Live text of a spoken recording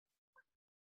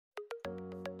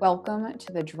Welcome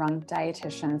to the Drunk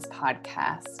Dietitians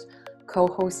podcast,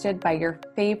 co-hosted by your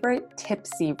favorite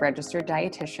tipsy registered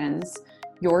dietitians,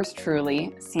 yours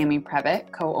truly, Sammy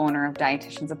Previtt, co-owner of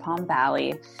Dietitians of Palm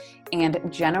Valley, and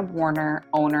Jenna Warner,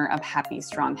 owner of Happy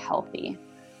Strong Healthy.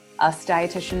 Us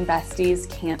dietitian besties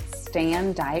can't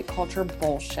stand diet culture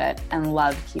bullshit and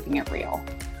love keeping it real.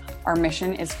 Our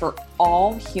mission is for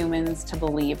all humans to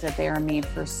believe that they are made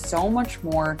for so much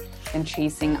more than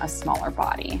chasing a smaller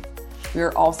body. We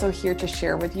are also here to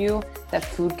share with you that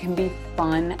food can be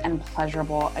fun and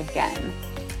pleasurable again.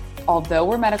 Although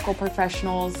we're medical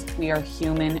professionals, we are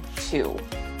human too.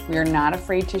 We are not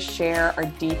afraid to share our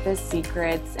deepest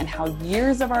secrets and how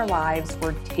years of our lives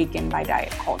were taken by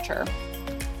diet culture.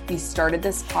 We started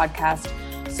this podcast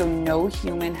so no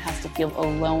human has to feel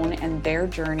alone in their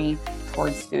journey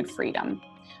towards food freedom.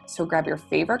 So grab your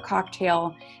favorite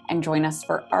cocktail and join us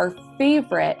for our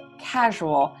favorite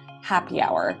casual happy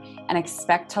hour and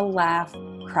expect to laugh,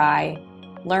 cry,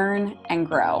 learn, and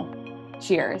grow.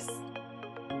 Cheers.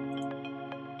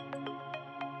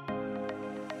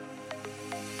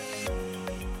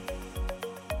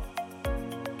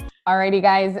 Alrighty,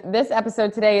 guys, this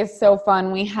episode today is so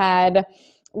fun. We had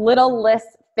Little Liz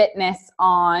Fitness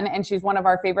on, and she's one of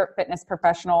our favorite fitness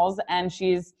professionals, and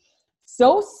she's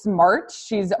so smart.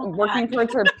 She's working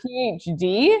towards her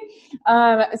PhD.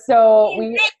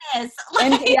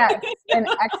 In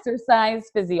exercise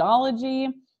physiology.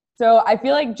 So I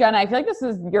feel like, Jenna, this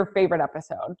is your favorite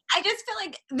episode. I just feel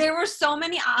like there were so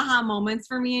many aha moments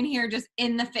for me in here, just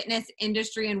in the fitness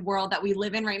industry and world that we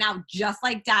live in right now, just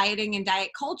like dieting and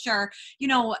diet culture. You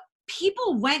know,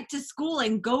 people went to school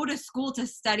and go to school to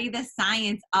study the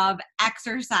science of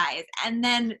exercise. And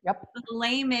then the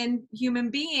layman human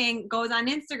being goes on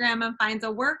Instagram and finds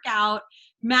a workout,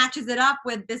 matches it up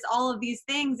with all of these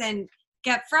things, and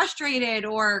get frustrated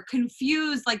or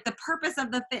confused, like the purpose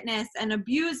of the fitness, and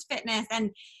abuse fitness.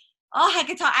 And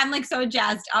I'm like so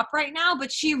jazzed up right now,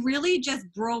 but she really just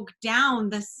broke down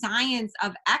the science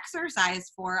of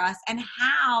exercise for us and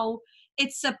how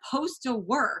it's supposed to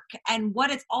work and what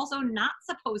it's also not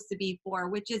supposed to be for,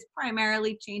 which is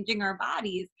primarily changing our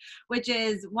bodies, which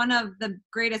is one of the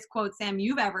greatest quotes, Sam,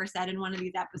 you've ever said in one of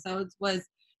these episodes was,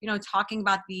 talking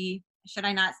about should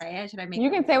I not say it? Should I make You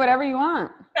can say whatever you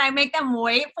want. Should I make them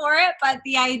wait for it? But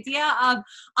the idea of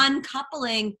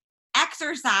uncoupling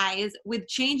exercise with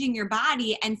changing your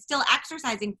body and still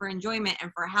exercising for enjoyment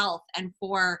and for health and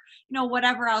for,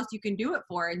 whatever else you can do it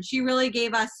for. And she really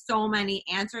gave us so many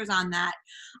answers on that.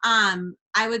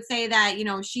 I would say that,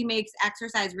 she makes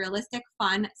exercise realistic,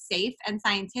 fun, safe, and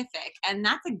scientific. And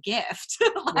that's a gift.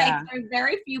 There's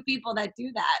very few people that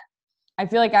do that. I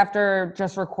feel like after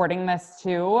just recording this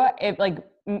too,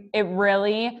 it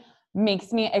really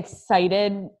makes me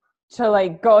excited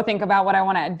to go think about what I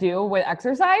want to do with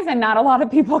exercise. And not a lot of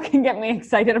people can get me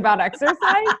excited about exercise.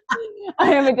 I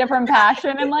have a different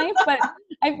passion in life, but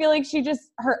I feel like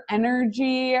her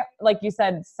energy, like you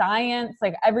said, science,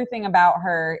 everything about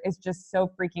her is just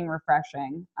so freaking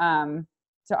refreshing.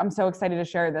 So I'm so excited to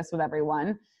share this with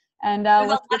everyone. And there's a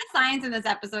lot of science in this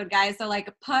episode, guys. So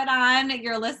put on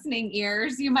your listening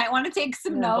ears. You might want to take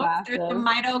some notes. Glasses. There's some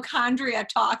mitochondria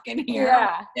talk in here.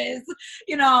 Yeah. Is,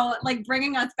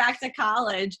 bringing us back to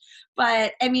college.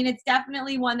 But I mean, it's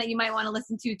definitely one that you might want to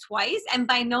listen to twice. And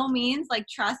by no means,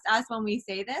 trust us when we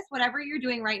say this, whatever you're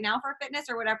doing right now for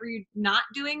fitness or whatever you're not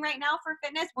doing right now for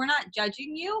fitness, we're not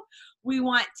judging you. We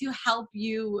want to help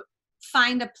you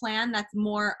find a plan that's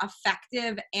more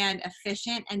effective and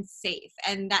efficient and safe.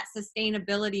 And that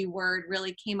sustainability word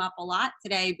really came up a lot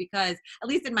today because, at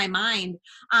least in my mind,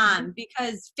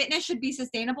 because fitness should be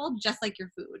sustainable just like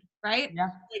your food, right? Yeah.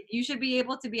 You should be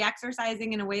able to be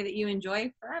exercising in a way that you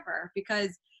enjoy forever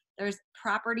because there's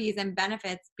properties and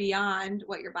benefits beyond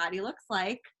what your body looks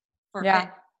like for fitness.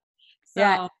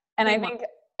 So, and I think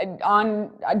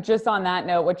on that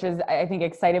note, which is, I think,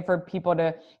 excited for people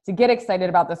to get excited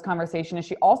about this conversation, is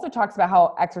she also talks about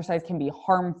how exercise can be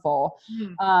harmful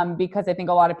because I think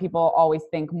a lot of people always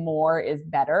think more is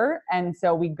better. And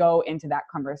so we go into that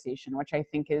conversation, which I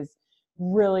think is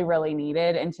really, really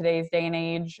needed in today's day and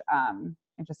age, and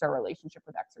just our relationship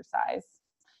with exercise.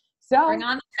 So bring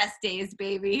on the best days,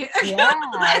 baby.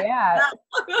 Yeah.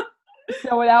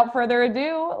 So without further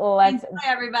ado, let's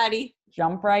everybody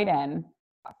jump right in.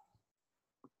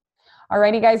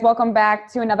 Alrighty, guys, welcome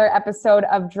back to another episode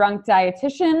of Drunk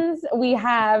Dietitians. We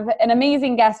have an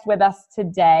amazing guest with us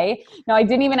today. Now, I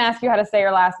didn't even ask you how to say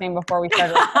your last name before we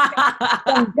started.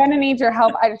 So I'm going to need your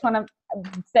help. I just want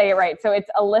to say it right. So it's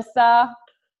Alyssa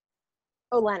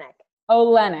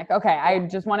Olenek. Okay, I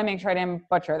just want to make sure I didn't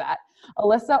butcher that.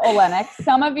 Alyssa Olenek.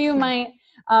 Some of you might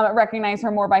recognize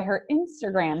her more by her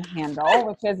Instagram handle,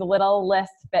 which is Little Liss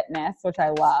Fitness, which I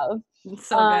love.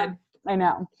 So good. I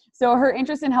know. So her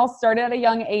interest in health started at a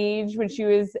young age when she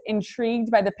was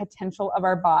intrigued by the potential of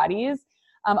our bodies.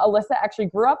 Alyssa actually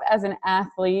grew up as an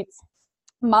athlete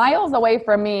miles away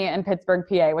from me in Pittsburgh,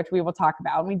 PA, which we will talk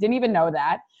about. We didn't even know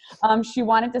that. She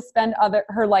wanted to spend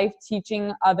her life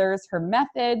teaching others her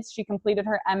methods. She completed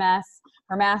her MS,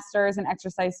 her master's in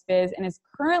exercise phys, and is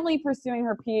currently pursuing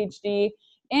her PhD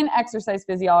in exercise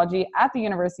physiology at the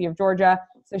University of Georgia.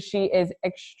 So she is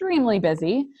extremely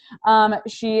busy.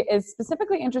 She is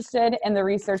specifically interested in the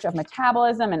research of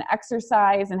metabolism and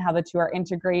exercise and how the two are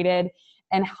integrated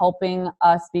and helping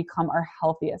us become our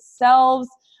healthiest selves.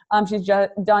 She's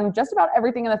done just about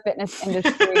everything in the fitness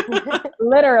industry,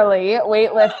 literally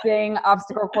weightlifting,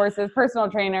 obstacle courses, personal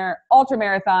trainer, ultra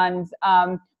marathons.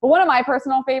 But one of my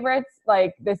personal favorites,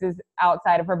 like this is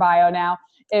outside of her bio now,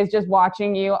 is just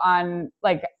watching you on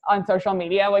social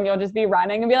media when you'll just be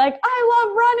running and be like, I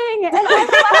love running.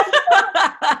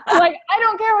 And like, I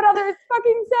don't care what others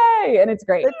fucking say. And it's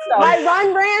great. So, my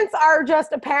run rants are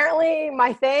just apparently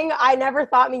my thing. I never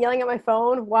thought me yelling at my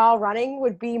phone while running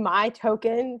would be my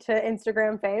token to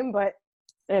Instagram fame, but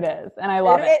it is. And I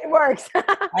love it. It works.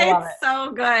 I love it.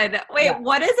 So good. Wait,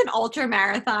 What is an ultra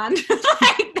marathon?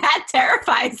 Like, that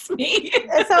terrifies me.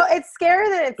 So it's scarier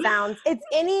than it sounds. It's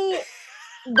any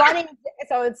running,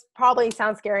 so it's probably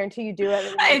sounds scary until you do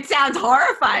it. It sounds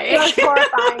horrifying. It's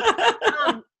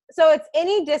horrifying. So it's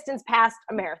any distance past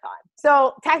a marathon.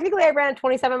 So technically I ran a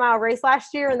 27-mile race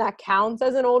last year, and that counts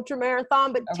as an ultra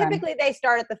marathon, but typically they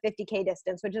start at the 50K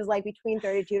distance, which is like between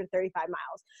 32 to 35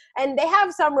 miles. And they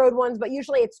have some road ones, but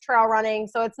usually it's trail running.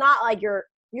 So it's not like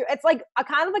it's like a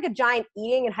kind of like a giant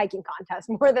eating and hiking contest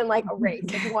more than like a race,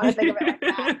 if you want to think of it like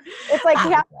that. It's like,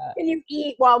 can you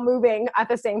eat while moving at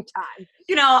the same time?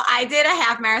 You know, I did a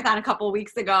half marathon a couple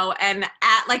weeks ago, and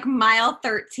at like mile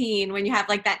 13, when you have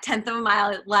like that 10th of a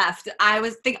mile left,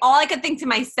 all I could think to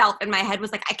myself in my head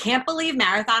was like, I can't believe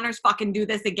marathoners fucking do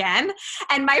this again.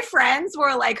 And my friends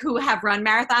were like, who have run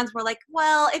marathons, were like,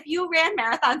 well, if you ran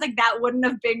marathons, like that wouldn't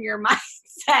have been your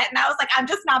mindset. And I was like, I'm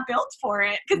just not built for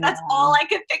it, because that's all I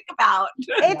could think about.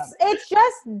 It's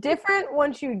just different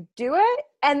once you do it.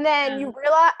 And then you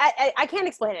realize, I can't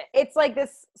explain it. It's like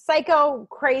this psycho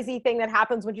crazy thing that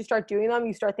happens when you start doing them.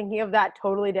 You start thinking of that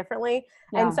totally differently.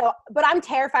 Yeah. And so, but I'm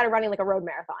terrified of running like a road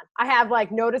marathon. I have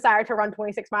like no desire to run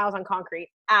 26 miles on concrete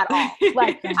at all.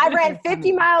 Like I ran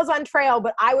 50 miles on trail,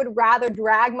 but I would rather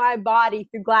drag my body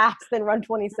through glass than run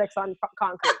 26 on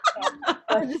concrete. So,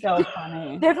 that's so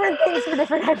funny. Different things for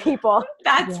different people.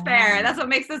 That's fair. That's what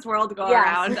makes this world go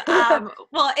around.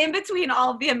 Well, in between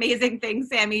all of the amazing things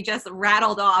Sammy just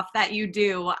rattled off that you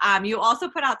do, you also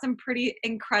put out some pretty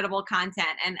incredible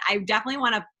content, and I definitely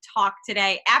want to talk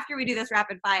today after we do this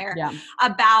rapid fire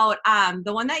about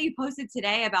the one that you posted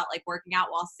today about like working out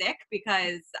while sick,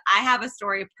 because I have a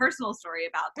personal story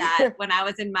about that when I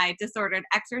was in my disordered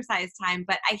exercise time,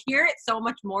 but I hear it so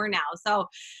much more now. So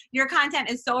your content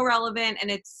is so relevant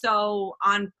and it's so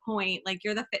on point. Like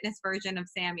you're the fitness version of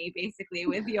Sammy basically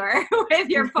with your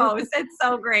posts. It's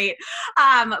so great.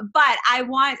 But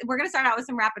we're going to start out with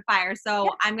some rapid fire. So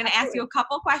I'm going to ask you a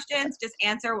couple questions. Just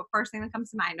answer what first thing that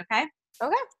comes to mind. Okay.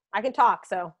 Okay. I can talk.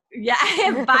 So yeah.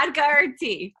 Vodka or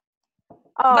tea?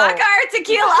 Vodka or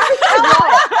tequila?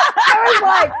 I was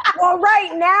like, well,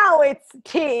 right now it's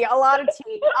tea, a lot of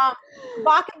tea.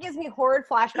 Vodka gives me horrid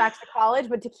flashbacks to college,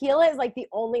 but tequila is like the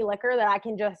only liquor that I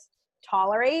can just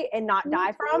tolerate and not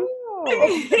die from.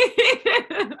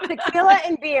 Tequila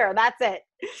and beer, that's it.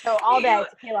 So all day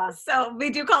tequila. So we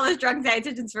do call this drunk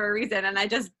dietitians for a reason, and I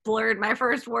just blurred my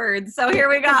first words. So here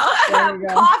we go.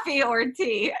 Coffee or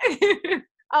tea?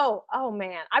 Oh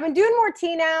man. I've been doing more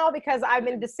tea now because I've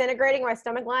been disintegrating my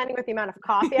stomach lining with the amount of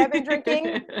coffee I've been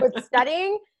drinking with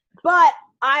studying. But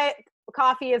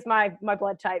coffee is my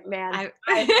blood type, man.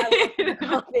 I love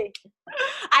coffee.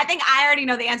 I think I already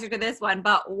know the answer to this one,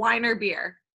 but wine or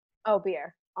beer? Oh,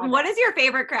 beer. What is your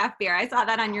favorite craft beer? I saw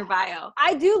that on your bio.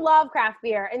 I do love craft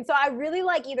beer. And so I really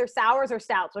like either sours or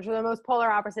stouts, which are the most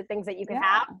polar opposite things that you can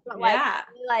have. But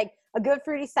like a good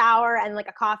fruity sour and like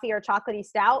a coffee or chocolatey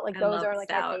stout. Like those are like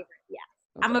my favorite. Yeah.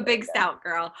 I'm a big stout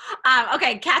girl.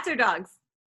 Okay. Cats or dogs?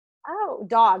 Oh,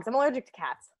 dogs. I'm allergic to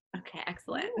cats. Okay.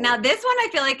 Excellent. Ooh. Now this one I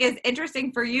feel like is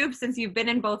interesting for you since you've been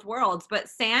in both worlds, but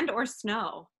sand or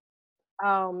snow?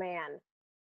 Oh man.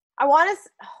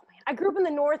 I grew up in the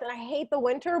north and I hate the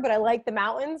winter, but I like the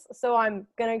mountains. So I'm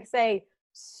going to say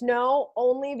snow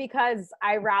only because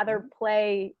I rather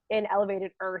play in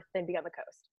elevated earth than be on the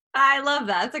coast. I love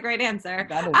that. That's a great answer.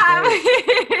 That is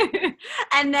great.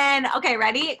 And then, okay,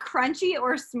 ready? Crunchy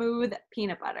or smooth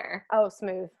peanut butter? Oh,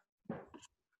 smooth.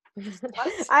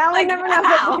 I always never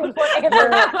know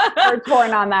what we're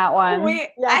torn on that one.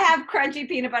 I have crunchy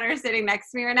peanut butter sitting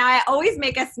next to me right now. I always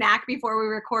make a snack before we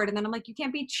record, and then I'm like, you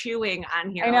can't be chewing on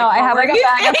here. I know. Like, I have like a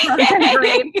bag of frozen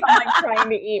grapes I'm like trying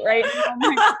to eat right now.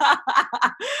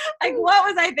 Like, what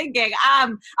was I thinking?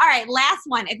 All right, last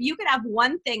one. If you could have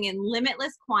one thing in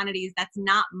limitless quantities that's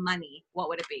not money, what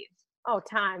would it be? Oh,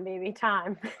 time, baby,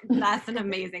 time. That's an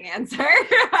amazing answer.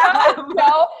 That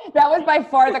was by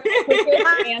far the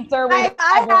quickest answer. I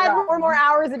had 4 more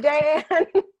hours a day, and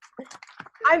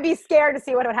I'd be scared to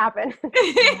see what would happen.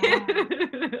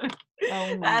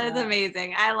 That is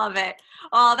amazing. I love it.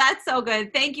 Oh, that's so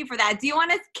good. Thank you for that. Do you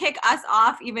want to kick us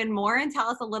off even more and tell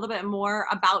us a little bit more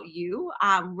about you?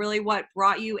 Really what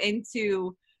brought you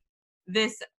into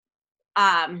this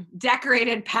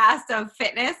decorated past of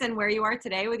fitness and where you are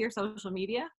today with your social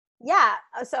media? Yeah.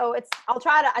 So it's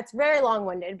very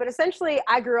long-winded, but essentially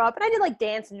I grew up and I did like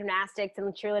dance and gymnastics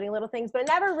and cheerleading, little things, but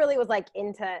I never really was like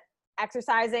into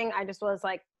exercising. I just was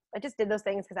like, I just did those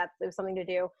things because it was something to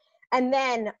do. And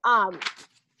then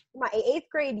my 8th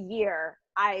grade year,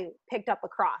 I picked up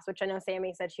lacrosse, which I know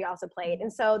Sammy said she also played.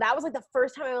 And so that was like the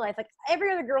first time in my life, like every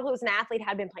other girl who was an athlete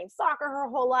had been playing soccer her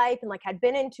whole life and like had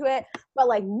been into it, but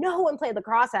like no one played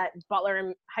lacrosse at Butler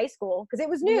in high school because it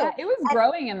was new. Yeah, it was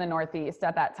growing in the Northeast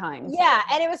at that time. Yeah,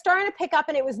 and it was starting to pick up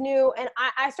and it was new. And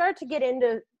I started to get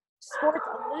into sports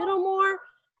a little more.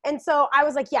 And so I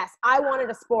was like, yes, I wanted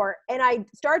a sport. And I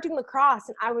started doing lacrosse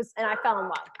and I fell in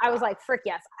love. I was like, frick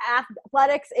yes,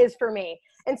 athletics is for me.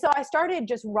 And so I started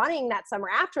just running that summer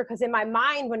after, because in my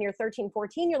mind, when you're 13,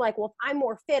 14, you're like, well, if I'm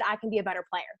more fit, I can be a better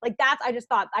player. Like I just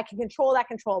thought I can control that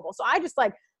controllable. So I just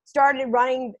like started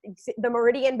running the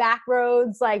Meridian back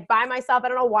roads, like by myself. I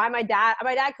don't know why my dad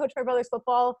coached my brother's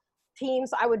football team.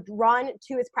 So I would run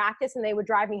to his practice and they would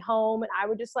drive me home. And I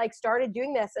would just like started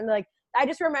doing this. And like, I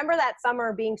just remember that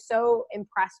summer being so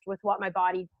impressed with what my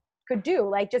body could do.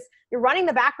 Like just you're running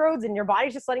the back roads and your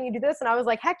body's just letting you do this. And I was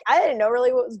like, heck, I didn't know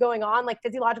really what was going on. Like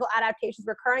physiological adaptations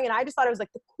were occurring. And I just thought it was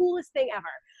like the coolest thing ever.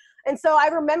 And so I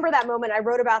remember that moment. I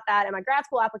wrote about that in my grad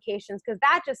school applications because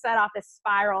that just set off this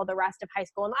spiral the rest of high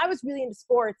school. And I was really into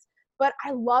sports, but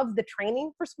I love the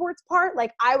training for sports part.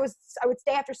 Like I would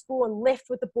stay after school and lift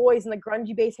with the boys in the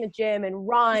grungy basement gym and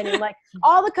run. And like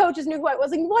all the coaches knew who I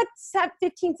was. Like what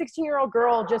 15, 16-year-old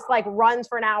girl just like runs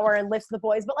for an hour and lifts with the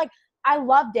boys. But like I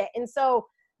loved it. And so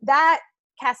that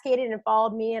cascaded and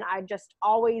followed me. And I just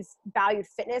always valued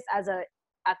fitness as a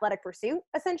athletic pursuit,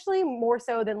 essentially, more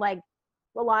so than like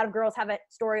a lot of girls have a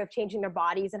story of changing their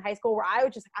bodies in high school, where I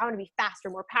want to be faster,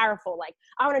 more powerful. Like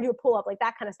I want to do a pull up, like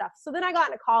that kind of stuff. So then I got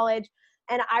into college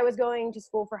and I was going to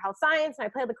school for health science and I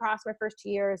played lacrosse my first 2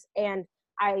 years. And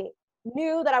I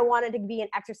knew that I wanted to be in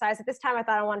exercise. At this time, I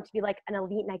thought I wanted to be like an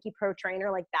elite Nike Pro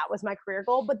trainer. Like that was my career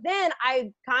goal. But then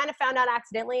I kind of found out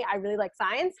accidentally I really like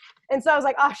science. And so I was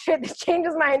like, oh shit, this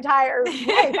changes my entire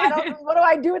life. What do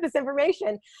I do with this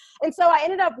information? And so I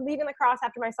ended up leaving lacrosse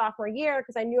after my sophomore year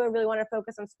because I knew I really wanted to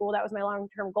focus on school. That was my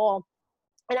long-term goal.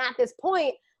 And at this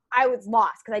point, I was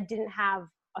lost because I didn't have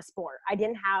a sport. I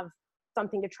didn't have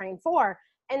something to train for.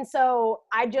 And so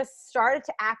I just started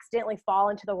to accidentally fall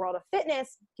into the world of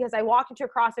fitness because I walked into a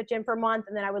CrossFit gym for a month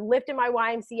and then I would lift in my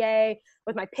YMCA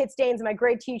with my pit stains and my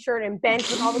gray t-shirt and bench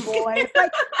with all the boys.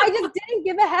 Like I just didn't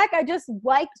give a heck. I just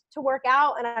liked to work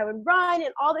out and I would run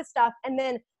and all this stuff. And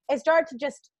then it started to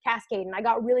just cascade and I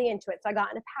got really into it. So I got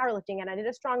into powerlifting and I did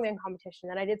a strongman competition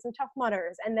and I did some Tough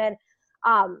Mudders. And then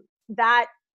that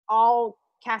all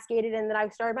cascaded and then I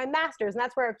started my master's and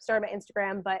that's where I started my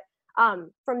Instagram. But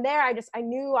from there, I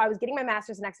knew I was getting my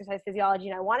master's in exercise physiology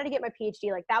and I wanted to get my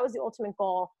PhD. Like that was the ultimate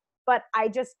goal, but I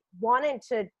just wanted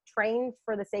to train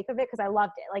for the sake of it because I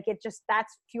loved it. Like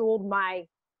that's fueled my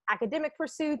academic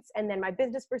pursuits and then my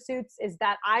business pursuits is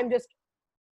that I'm just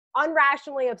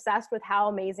unrationally obsessed with how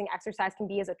amazing exercise can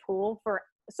be as a tool for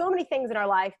so many things in our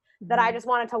life that I just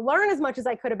wanted to learn as much as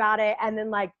I could about it and then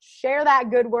like share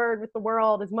that good word with the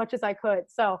world as much as I could.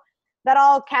 So that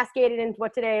all cascaded into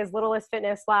what today is Littlest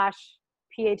Fitness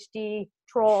 / PhD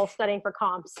troll studying for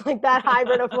comps, like that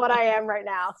hybrid of what I am right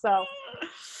now. So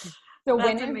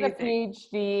when is the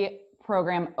PhD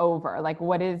program over? Like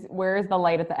where is the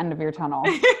light at the end of your tunnel?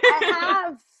 I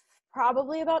have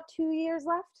probably about 2 years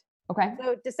left. Okay.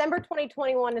 So December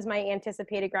 2021 is my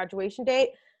anticipated graduation date.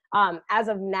 As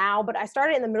of now, but I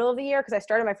started in the middle of the year because I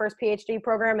started my first PhD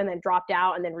program and then dropped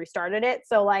out and then restarted it.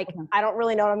 So like, I don't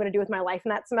really know what I'm going to do with my life in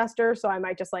that semester. So I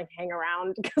might just like hang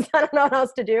around because I don't know what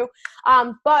else to do.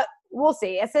 But we'll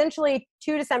see. Essentially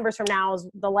 2 Decembers from now is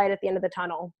the light at the end of the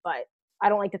tunnel, but I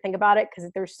don't like to think about it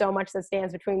because there's so much that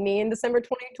stands between me and December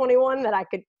 2021 that I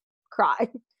could cry.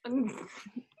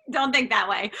 Don't think that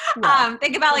way. Yeah.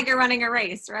 Think about like you're running a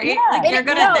race, right? Yeah. Like you're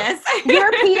good at this.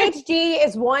 Your PhD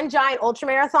is one giant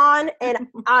ultramarathon. And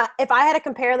if I had to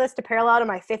compare this to parallel to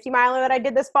my 50 miler that I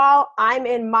did this fall, I'm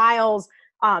in miles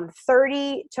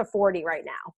 30 to 40 right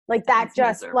now. Like that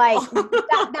just miserable.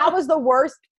 Like that was the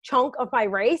worst chunk of my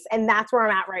race. And that's where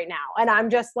I'm at right now. And I'm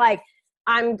just like,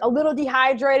 I'm a little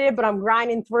dehydrated, but I'm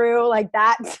grinding through. Like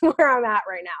that's where I'm at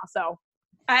right now. So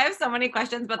I have so many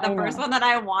questions, but the first one that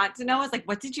I want to know is like,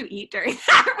 what did you eat during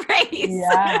that race?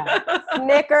 Yeah.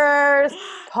 Snickers,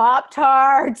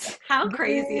 Pop-Tarts. How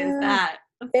crazy is that?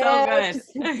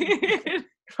 That's so good.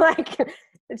 Like,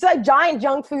 it's a giant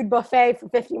junk food buffet for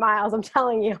 50 miles, I'm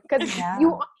telling you.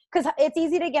 Because it's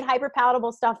easy to get hyper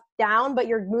palatable stuff down, but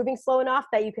you're moving slow enough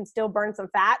that you can still burn some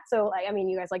fat. So like, I mean,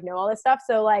 you guys like know all this stuff.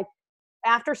 So like,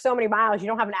 after so many miles, you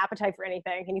don't have an appetite for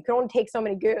anything and you can only take so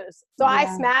many goos. So I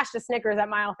smashed a Snickers at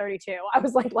mile 32. I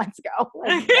was like, let's go.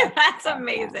 That's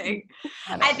amazing.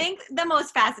 I think the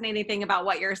most fascinating thing about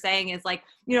what you're saying is like,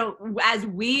 you know, as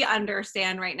we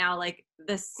understand right now, like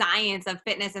the science of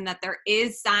fitness and that there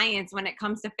is science when it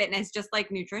comes to fitness, just like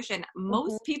nutrition,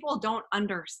 most people don't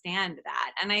understand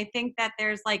that. And I think that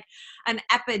there's like an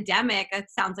epidemic, it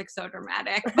sounds like so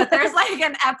dramatic, but there's like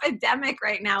an epidemic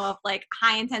right now of like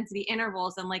high intensity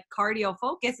intervals and like cardio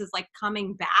focus is like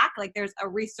coming back. Like there's a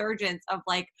resurgence of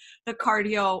like the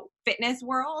cardio fitness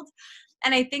world.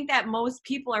 And I think that most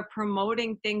people are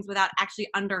promoting things without actually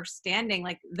understanding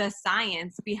like the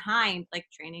science behind like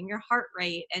training your heart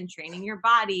rate and training your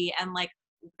body and like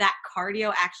that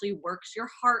cardio actually works your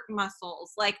heart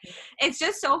muscles. Like it's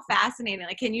just so fascinating.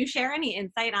 Like, can you share any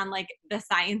insight on like the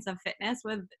science of fitness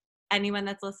with anyone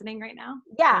that's listening right now?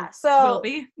 Yeah. So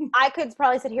I could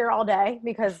probably sit here all day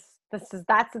because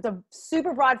that's a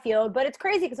super broad field, but it's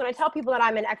crazy because when I tell people that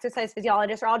I'm an exercise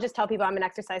physiologist, or I'll just tell people I'm an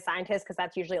exercise scientist because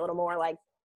that's usually a little more like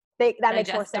that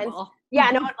makes more sense.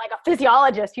 Yeah, no, like a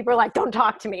physiologist, people are like, don't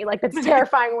talk to me. Like that's a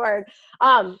terrifying word.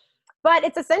 But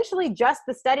it's essentially just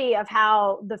the study of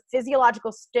how the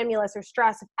physiological stimulus or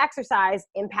stress of exercise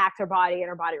impacts our body and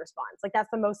our body response. Like that's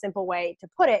the most simple way to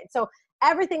put it. So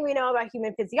everything we know about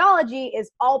human physiology is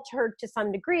altered to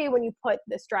some degree when you put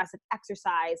the stress of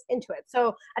exercise into it.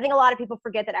 So I think a lot of people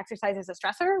forget that exercise is a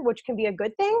stressor, which can be a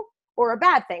good thing or a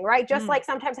bad thing, right? Just like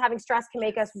sometimes having stress can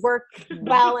make us work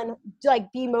well and like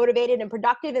be motivated and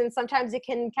productive. And sometimes it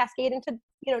can cascade into,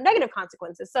 you know, negative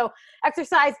consequences. So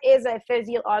exercise is a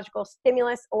physiological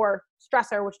stimulus or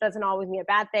stressor, which doesn't always mean a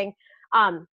bad thing.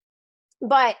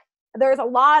 But there's a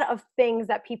lot of things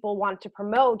that people want to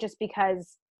promote just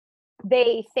because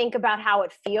they think about how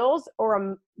it feels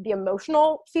or the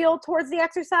emotional feel towards the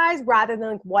exercise rather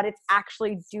than like what it's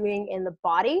actually doing in the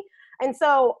body. And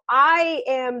so I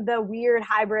am the weird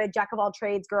hybrid jack of all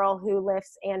trades girl who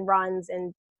lifts and runs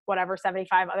and whatever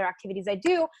 75 other activities I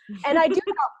do. And I do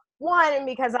one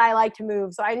because I like to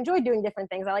move. So I enjoy doing different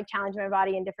things. I like challenging my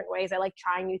body in different ways. I like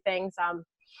trying new things.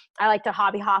 I like to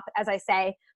hobby hop, as I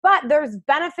say. But there's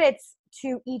benefits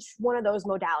to each one of those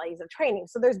modalities of training.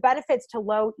 So there's benefits to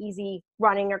low, easy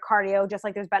running or cardio, just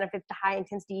like there's benefits to high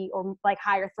intensity or like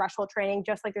higher threshold training,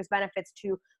 just like there's benefits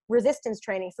to resistance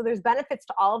training. So there's benefits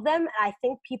to all of them. And I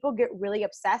think people get really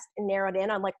obsessed and narrowed in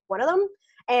on like one of them.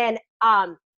 And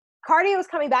cardio is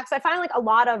coming back. So I find like a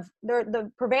lot of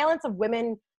the prevalence of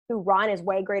women who run is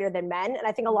way greater than men. And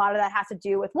I think a lot of that has to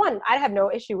do with one, I have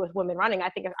no issue with women running.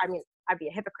 I'd be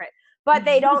a hypocrite, but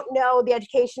they don't know the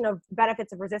education of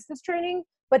benefits of resistance training,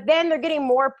 but then they're getting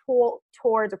more pull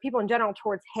towards, or people in general,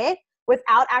 towards HIIT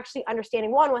without actually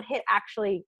understanding one, what HIIT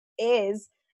actually is.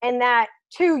 And that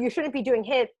two, you shouldn't be doing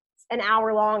HIIT an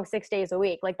hour long, 6 days a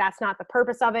week. Like that's not the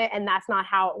purpose of it. And that's not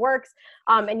how it works.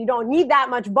 And you don't need that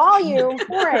much volume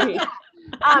for it.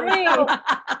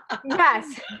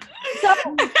 Yes.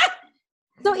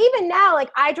 So even now, like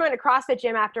I joined a CrossFit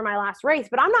gym after my last race,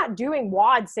 but I'm not doing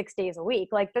WOD 6 days a week.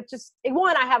 Like that's just,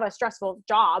 one, I have a stressful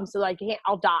job. So like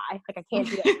I'll die. Like I can't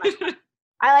do that.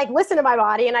 I like listen to my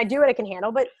body and I do what it can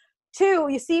handle. But two,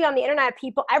 you see on the internet,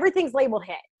 everything's labeled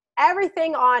HIIT.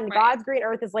 Everything on God's green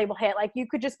earth is labeled HIIT. Like you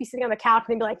could just be sitting on the couch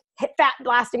and be like, fat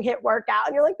blasting HIIT workout.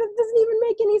 And you're like, this doesn't even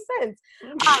make any sense.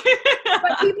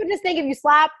 But people just think if you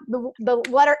slap the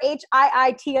letter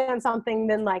HIIT on something,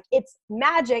 then like it's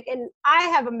magic. And I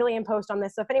have a million posts on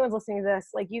this. So if anyone's listening to this,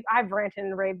 like I've ranted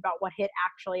and raved about what HIIT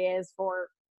actually is for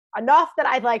enough that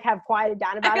I'd like have quieted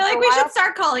down about it. I feel like we should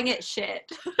start calling it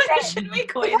shit. Should we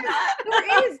coin that?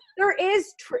 It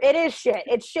is shit.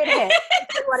 It's shit HIIT.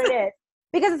 That's what it is.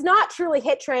 because it's not truly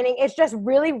HIIT training. It's just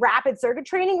really rapid circuit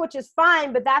training, which is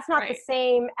fine, but that's not the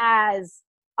same as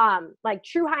like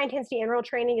true high intensity interval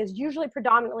training is usually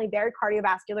predominantly very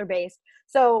cardiovascular based.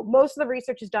 So most of the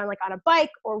research is done like on a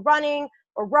bike or running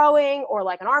or rowing or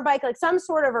like an arm bike, like some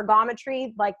sort of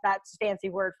ergometry, like that's a fancy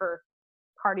word for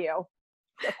cardio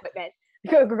equipment.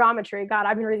 Ergometry. God,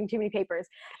 I've been reading too many papers.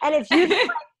 And it's usually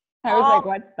like I was like,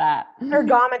 what's that?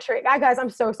 Ergometry. Guys, I'm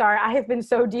so sorry. I have been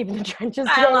so deep in the trenches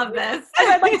today. I love this. I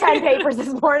read like 10 papers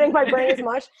this morning. My brain is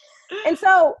mush. And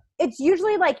so it's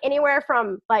usually like anywhere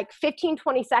from like 15,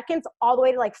 20 seconds all the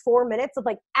way to like 4 minutes of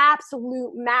like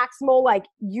absolute maximal, like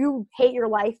you hate your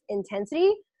life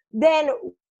intensity. Then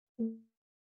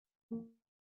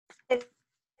it's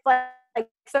like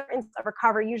certain of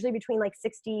recovery, usually between like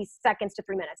 60 seconds to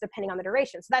 3 minutes, depending on the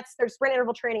duration. So that's there's sprint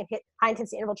interval training, HIIT, high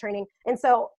intensity interval training. And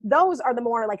so those are the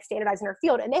more like standardized in our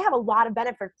field. And they have a lot of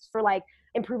benefits for like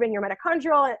improving your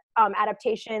mitochondrial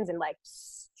adaptations and like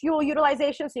fuel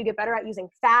utilization. So you get better at using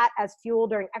fat as fuel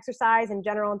during exercise in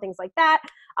general and things like that.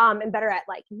 And better at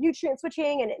like nutrient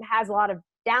switching. And it has a lot of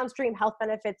downstream health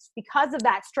benefits because of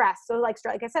that stress. So like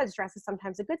I said, stress is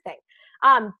sometimes a good thing.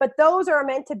 But those are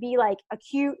meant to be like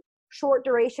acute, short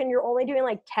duration. You're only doing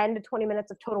like 10 to 20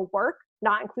 minutes of total work,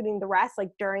 not including the rest, like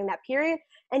during that period.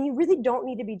 And you really don't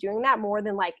need to be doing that more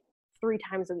than like 3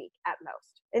 times a week at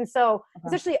most. And so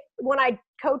especially when I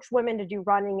coach women to do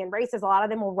running and races, a lot of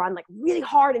them will run like really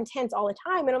hard, intense all the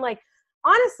time. And I'm like,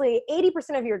 honestly,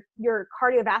 80% of your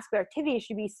cardiovascular activity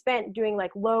should be spent doing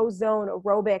like low zone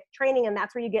aerobic training. And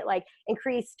that's where you get like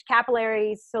increased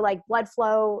capillaries. So like blood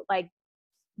flow, like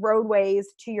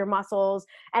roadways to your muscles.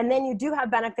 And then you do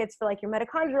have benefits for like your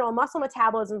mitochondrial muscle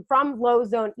metabolism from low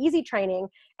zone easy training.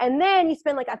 And then you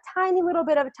spend like a tiny little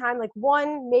bit of time, like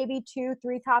 1, maybe 2,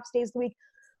 3 tops days a week,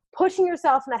 pushing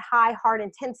yourself in that high hard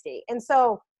intensity. And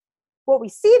so what we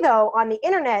see though on the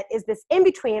internet is this in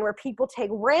between where people take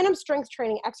random strength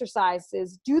training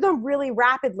exercises, do them really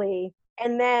rapidly,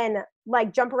 and then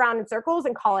like jump around in circles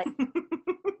and call it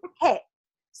HIIT.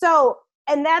 So,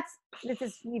 and this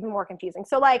is even more confusing.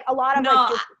 So like a lot of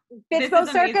like Bitspo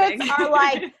circuits are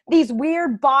like these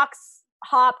weird box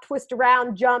hop, twist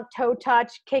around, jump, toe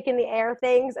touch, kick in the air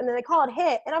things. And then they call it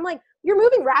HIIT. And I'm like, you're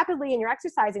moving rapidly and you're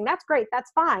exercising. That's great.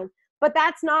 That's fine. But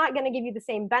that's not going to give you the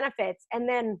same benefits. And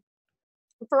then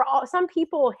for some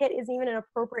people, HIIT isn't even an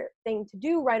appropriate thing to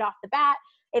do right off the bat.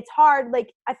 It's hard.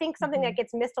 Like I think something that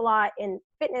gets missed a lot in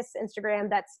fitness Instagram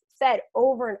that's said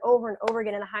over and over and over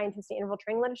again in the high intensity interval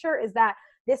training literature is that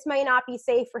this may not be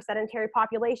safe for sedentary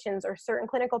populations or certain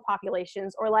clinical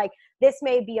populations, or like this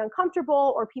may be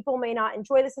uncomfortable or people may not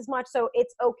enjoy this as much. So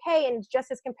it's okay. And it's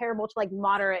just as comparable to like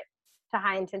moderate to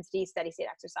high intensity steady state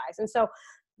exercise. And so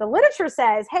the literature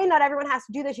says, hey, not everyone has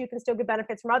to do this. You can still get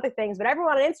benefits from other things. But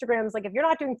everyone on Instagram is like, if you're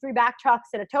not doing 3 back chucks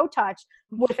and a toe touch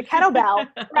with a kettlebell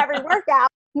for every workout,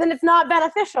 then it's not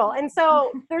beneficial. And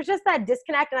so there's just that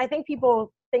disconnect. And I think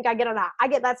people think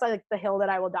that's like the hill that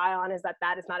I will die on, is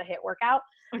that is not a HIIT workout.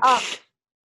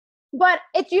 But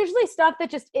it's usually stuff that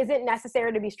just isn't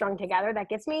necessary to be strung together that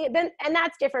gets me. And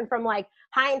that's different from like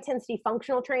high intensity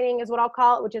functional training is what I'll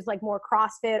call it, which is like more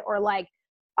CrossFit or like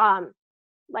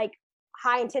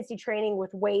high intensity training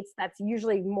with weights. That's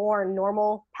usually more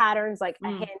normal patterns, like a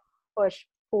hinge, push,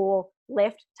 pull,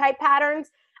 lift type patterns.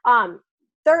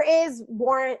 There is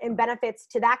warrant and benefits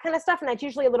to that kind of stuff. And that's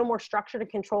usually a little more structured and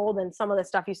controlled than some of the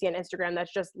stuff you see on Instagram.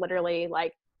 That's just literally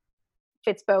like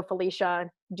Fitspo Felicia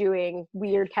doing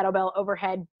weird kettlebell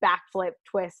overhead backflip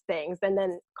twist things and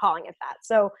then calling it that.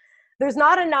 So there's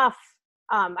not enough.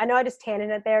 I know I just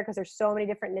tangented there because there's so many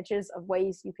different niches of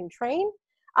ways you can train.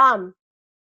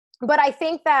 But I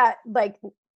think that like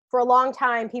for a long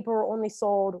time, people were only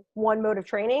sold one mode of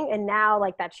training, and now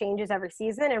like that changes every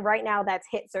season. And right now that's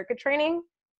HIIT circuit training.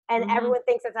 And everyone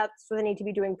thinks that that's what they need to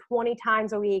be doing 20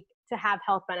 times a week to have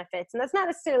health benefits. And that's not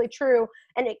necessarily true.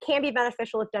 And it can be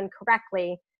beneficial if done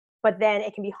correctly, but then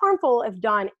it can be harmful if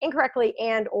done incorrectly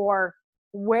and or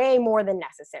way more than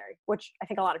necessary, which I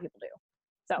think a lot of people do.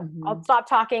 So I'll stop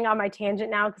talking on my tangent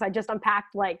now because I just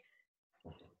unpacked like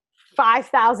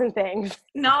 5,000 things.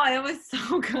 No, it was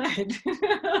so good.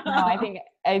 No, I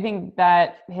think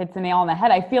that hits the nail on the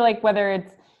head. I feel like whether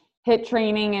it's HIIT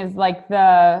training is like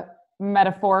the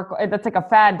metaphorical, that's like a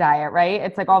fad diet, right?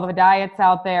 It's like all the diets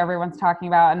out there everyone's talking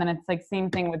about. And then it's like same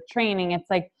thing with training. It's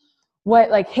like, what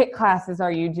like HIIT classes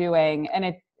are you doing?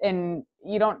 And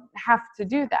you don't have to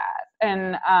do that.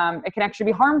 And it can actually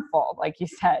be harmful, like you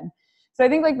said. So I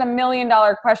think like the $1 million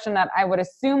question that I would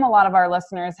assume a lot of our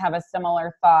listeners have a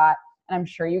similar thought, and I'm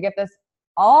sure you get this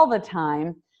all the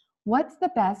time: what's the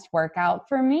best workout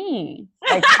for me?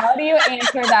 Like, how do you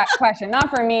answer that question? Not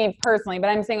for me personally, but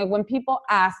I'm saying like when people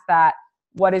ask that,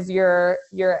 what is your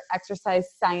exercise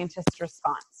scientist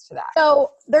response to that?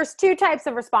 So there's two types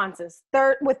of responses.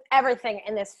 There, with everything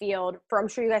in this field, I'm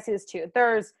sure you guys see this too.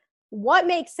 There's what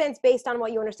makes sense based on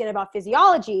what you understand about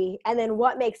physiology, and then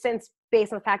what makes sense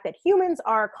based on the fact that humans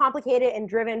are complicated and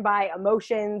driven by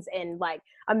emotions and like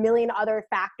a million other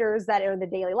factors that are in the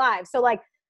daily lives. So like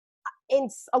in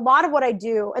a lot of what I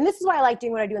do, and this is why I like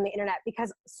doing what I do on the internet,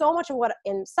 because so much of what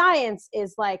in science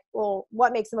is like, well,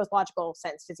 what makes the most logical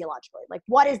sense physiologically? Like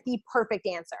what is the perfect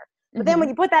answer? But then when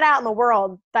you put that out in the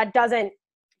world, that doesn't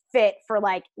fit for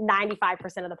like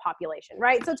 95% of the population,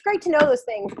 right? So it's great to know those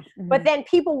things, but then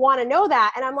people want to know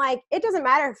that. And I'm like, it doesn't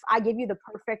matter if I give you the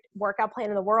perfect workout plan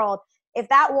in the world. If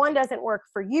that one doesn't work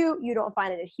for you, you don't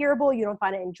find it adherable, you don't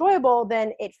find it enjoyable,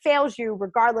 then it fails you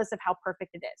regardless of how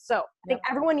perfect it is. So I think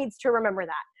everyone needs to remember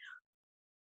that.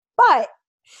 But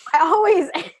I always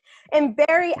am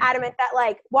very adamant that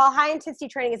like, while high intensity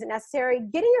training isn't necessary,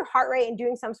 getting your heart rate and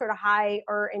doing some sort of high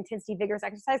or intensity vigorous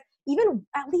exercise, even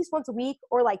at least once a week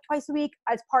or like twice a week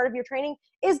as part of your training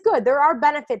is good. There are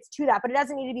benefits to that, but it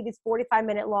doesn't need to be these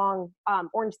 45-minute long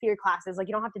Orange Theory classes. Like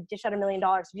you don't have to dish out $1 million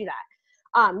to do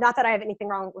that. Not that I have anything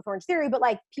wrong with Orange Theory, but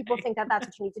like people think that that's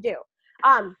what you need to do.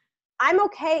 I'm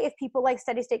okay if people like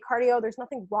steady state cardio. There's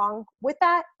nothing wrong with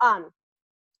that.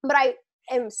 But I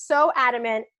am so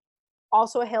adamant,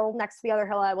 also a hill next to the other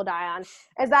hill I will die on,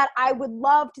 is that I would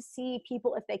love to see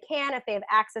people, if they can, if they have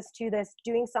access to this,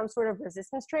 doing some sort of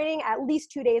resistance training at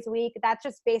least 2 days a week. That's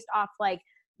just based off like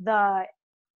the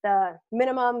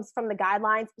minimums from the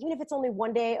guidelines, even if it's only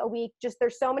 1 day a week. Just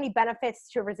there's so many benefits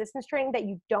to resistance training that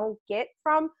you don't get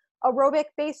from aerobic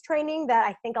based training that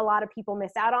I think a lot of people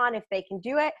miss out on if they can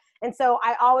do it. And so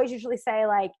I always usually say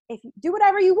like, if you do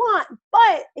whatever you want,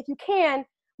 but if you can,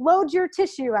 load your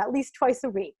tissue at least twice a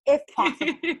week if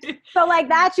possible. So like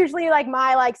that's usually like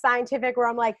my like scientific, where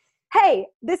I'm like, hey,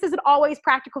 this isn't always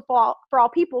practical for all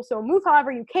people, so move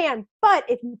however you can, but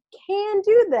if you can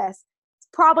do this,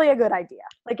 probably a good idea.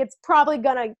 Like it's probably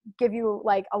gonna give you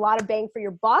like a lot of bang for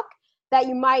your buck that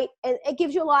you might, and it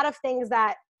gives you a lot of things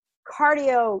that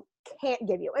cardio can't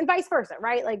give you, and vice versa,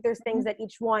 right? Like there's things that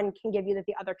each one can give you that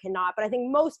the other cannot. But I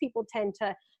think most people tend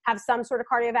to have some sort of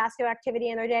cardiovascular activity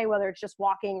in their day, whether it's just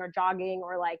walking or jogging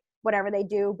or like whatever they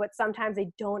do, but sometimes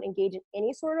they don't engage in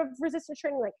any sort of resistance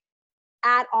training like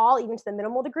at all, even to the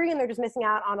minimal degree, and they're just missing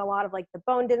out on a lot of like the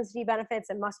bone density benefits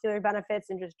and muscular benefits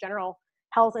and just general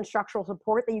health and structural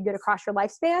support that you get across your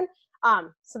lifespan.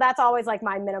 So that's always like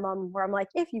my minimum, where I'm like,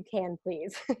 if you can,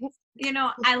 please. You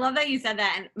know, I love that you said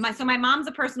that. And my mom's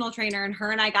a personal trainer, and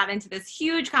her and I got into this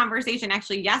huge conversation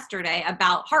actually yesterday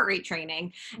about heart rate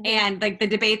training and like the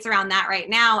debates around that right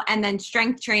now, and then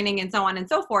strength training and so on and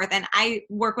so forth. And I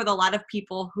work with a lot of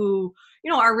people who,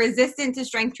 you know, are resistant to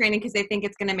strength training because they think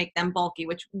it's going to make them bulky,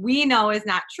 which we know is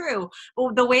not true.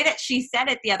 But the way that she said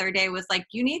it the other day was like,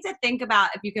 you need to think about,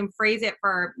 if you can phrase it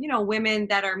for, you know, women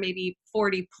that are maybe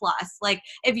 40 plus, like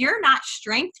if you're not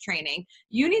strength training,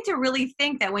 you need to really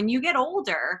think that when you get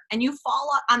older and you fall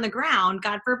on the ground,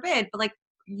 God forbid, but like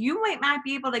you might not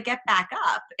be able to get back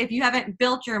up if you haven't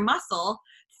built your muscle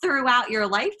throughout your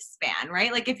lifespan,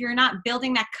 right? Like if you're not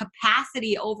building that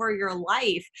capacity over your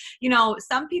life, you know,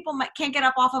 some people can't get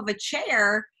up off of a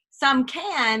chair. Some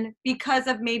can because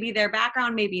of maybe their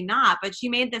background, maybe not. But she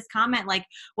made this comment like,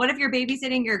 what if you're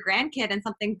babysitting your grandkid and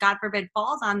something, God forbid,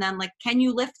 falls on them? Like, can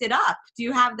you lift it up? Do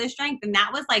you have the strength? And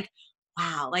that was like,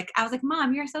 wow. Like, I was like,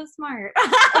 Mom, you're so smart.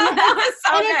 That was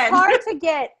so and good. It's hard to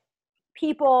get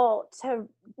people to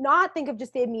not think of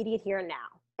just the immediate here and now.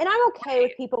 And I'm okay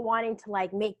with people wanting to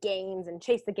like make gains and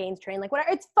chase the gains train, like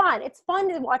whatever. It's fun. It's fun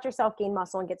to watch yourself gain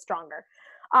muscle and get stronger.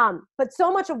 But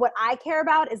so much of what I care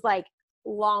about is like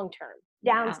long-term,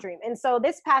 downstream. Yeah. And so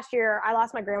this past year, I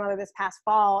lost my grandmother this past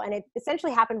fall, and it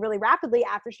essentially happened really rapidly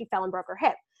after she fell and broke her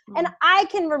hip. And I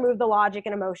can remove the logic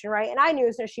and emotion, right? And I knew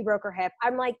as soon as she broke her hip,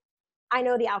 I'm like, I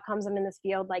know the outcomes. I'm in this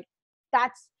field. Like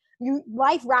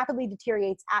life rapidly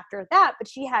deteriorates after that. But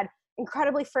she had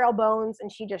incredibly frail bones,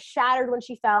 and she just shattered when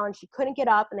she fell, and she couldn't get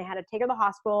up, and they had to take her to the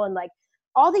hospital and like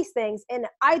all these things. And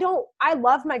I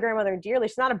love my grandmother dearly.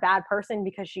 She's not a bad person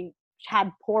because she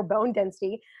had poor bone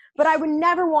density, but I would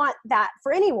never want that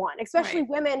for anyone, especially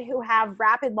women who have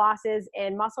rapid losses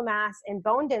in muscle mass and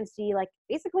bone density, like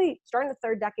basically starting the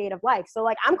third decade of life. So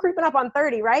like I'm creeping up on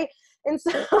 30, right? And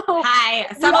so hi,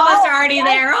 some of us are already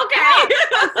there. Okay.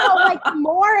 Yeah. So like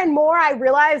more and more I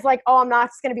realize like, oh, I'm not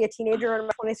just going to be a teenager in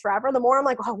my 20s forever. The more I'm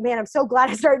like, oh man, I'm so glad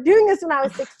I started doing this when I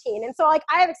was 16. And so like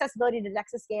I have accessibility to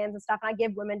DEXA scans and stuff, and I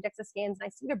give women DEXA scans and I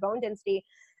see their bone density.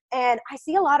 And I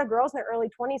see a lot of girls in their early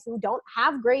 20s who don't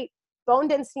have great bone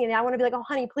density, and I want to be like, oh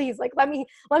honey, please, like, let me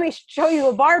show you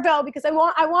a barbell, because I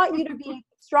want you to be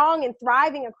strong and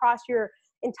thriving across your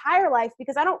entire life,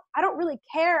 because I don't really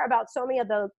care about so many of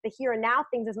the here and now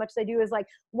things as much as I do is like,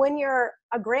 when you're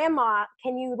a grandma,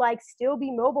 can you like still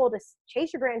be mobile to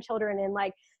chase your grandchildren, and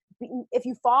like, if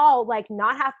you fall, like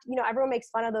not have to, everyone makes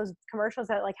fun of those commercials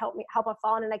that like help I've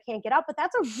fallen and I can't get up, but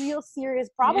that's a real serious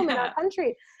problem in our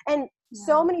country. And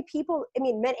so many people, I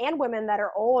mean, men and women that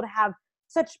are old have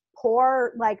such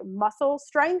poor like muscle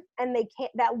strength, and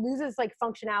that loses like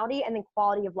functionality and then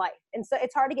quality of life. And so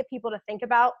it's hard to get people to think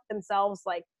about themselves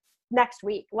like next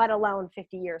week, let alone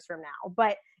 50 years from now.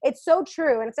 But it's so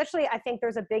true. And especially, I think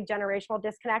there's a big generational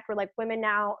disconnect where like women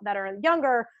now that are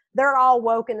younger, they're all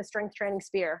woke in the strength training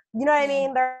sphere. You know what I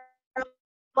mean? They're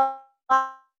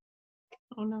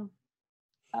oh no.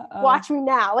 Watch me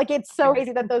now. Like, it's so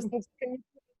crazy that those things can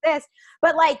exist.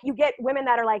 But like, you get women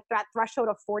that are like that threshold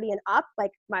of 40 and up,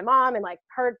 like my mom and like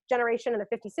her generation in the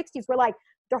 50s, 60s, were like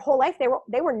their whole life they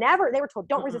were told,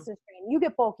 don't resistance train, you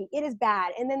get bulky, it is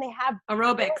bad. And then they have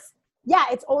aerobics. Yeah,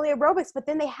 it's only aerobics, but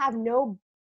then they have no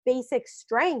basic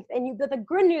strength. And but the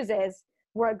good news is,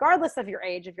 regardless of your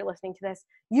age, if you're listening to this,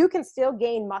 you can still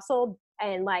gain muscle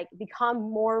and like become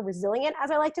more resilient, as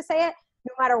I like to say it,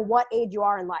 no matter what age you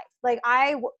are in life. Like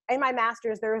in my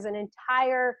master's, there was an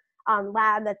entire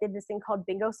lab that did this thing called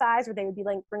bingo size, where they would be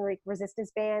like bring like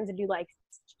resistance bands and do like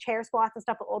chair squats and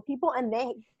stuff with old people, and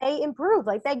they improved,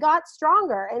 like they got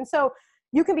stronger. And so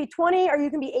you can be 20 or you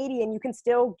can be 80 and you can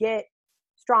still get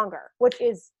stronger, which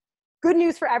is good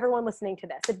news for everyone listening to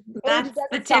this. That's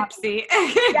the tipsy.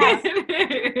 Yes.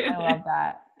 I love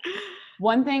that.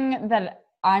 One thing that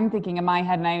I'm thinking in my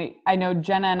head, and I know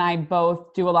Jenna and I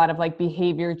both do a lot of like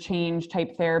behavior change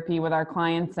type therapy with our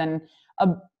clients, and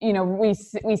we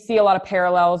see a lot of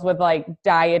parallels with like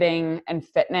dieting and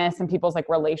fitness and people's like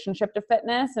relationship to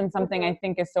fitness. And something I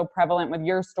think is so prevalent with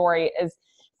your story is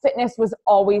fitness was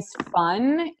always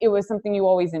fun. It was something you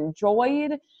always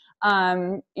enjoyed.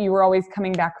 You were always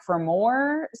coming back for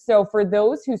more. So for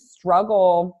those who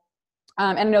struggle,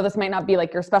 and I know this might not be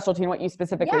like your specialty and what you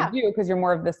specifically do, because you're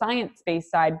more of the science-based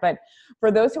side, but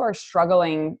for those who are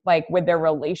struggling like with their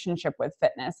relationship with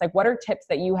fitness, like what are tips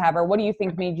that you have, or what do you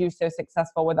think made you so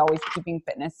successful with always keeping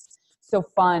fitness so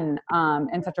fun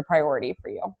and such a priority for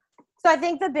you? So I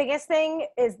think the biggest thing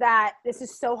is that this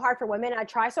is so hard for women. I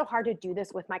try so hard to do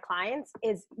this with my clients,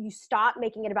 is you stop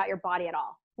making it about your body at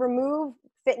all. Remove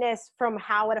fitness from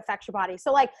how it affects your body.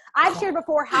 So like I've shared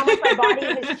before how much my body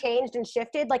has changed and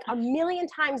shifted like a million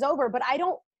times over, but I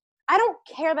don't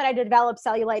care that I developed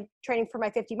cellulite training for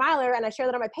my 50 miler and I share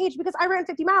that on my page because I ran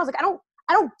 50 miles. Like I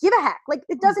don't give a heck. Like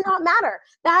it does not matter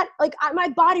that like my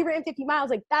body ran 50 miles.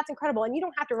 Like that's incredible. And you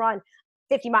don't have to run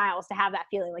 50 miles to have that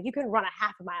feeling. Like you can run a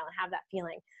half a mile and have that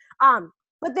feeling.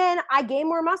 But then I gain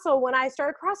more muscle when I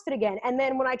started CrossFit again. And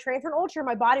then when I train for an ultra,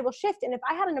 my body will shift. And if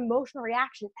I had an emotional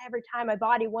reaction every time my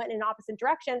body went in an opposite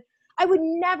direction, I would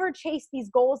never chase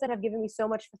these goals that have given me so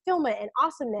much fulfillment and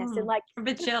awesomeness and like a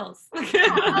bit chills.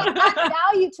 add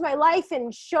value to my life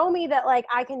and show me that like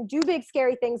I can do big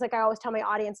scary things. Like I always tell my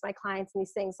audience, my clients, and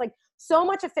these things, like so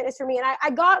much of fitness for me. And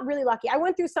I got really lucky. I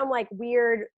went through some like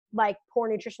weird, like poor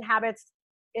nutrition habits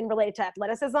in related to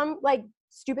athleticism, like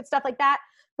stupid stuff like that.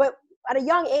 But at a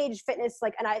young age, fitness,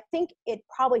 like, and I think it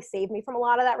probably saved me from a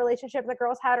lot of that relationship that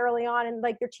girls had early on in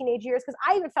like their teenage years. Cause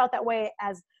I even felt that way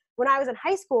as when I was in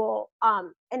high school,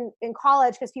 and in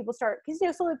college, so people start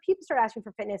asking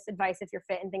for fitness advice if you're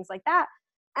fit and things like that.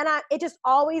 And it just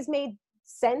always made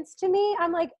sense to me.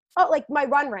 I'm like, oh, like my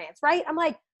run rants, right? I'm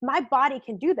like, my body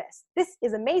can do this. This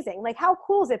is amazing. Like, how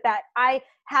cool is it that I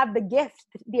have the gift,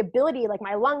 the ability, like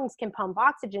my lungs can pump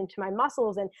oxygen to my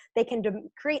muscles and they can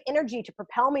create energy to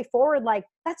propel me forward. Like,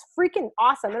 that's freaking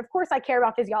awesome. And of course I care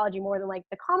about physiology more than like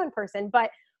the common person,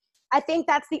 but I think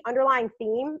that's the underlying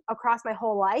theme across my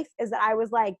whole life, is that I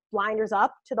was like blinders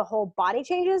up to the whole body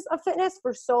changes of fitness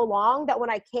for so long that when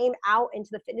I came out into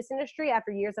the fitness industry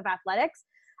after years of athletics,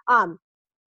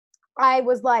 I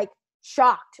was like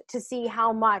shocked to see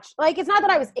how much, like, it's not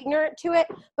that I was ignorant to it,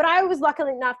 but I was lucky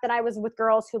enough that I was with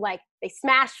girls who like, they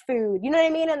smashed food, you know what I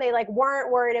mean? And they like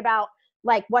weren't worried about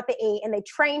like what they ate and they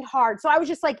trained hard. So I was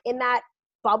just like in that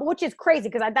bubble, which is crazy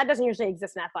because that doesn't usually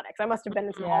exist in athletics. I must have been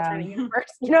in some alternate universe.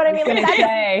 You know what I mean?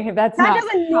 Like, that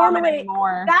doesn't normally,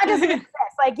 that doesn't exist.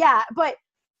 Like, yeah, but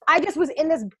I just was in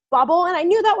this bubble and I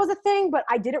knew that was a thing, but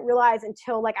I didn't realize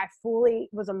until like I fully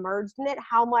was immersed in it,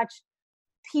 how much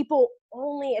people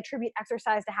only attribute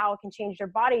exercise to how it can change their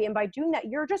body. And by doing that,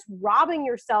 you're just robbing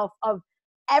yourself of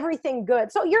everything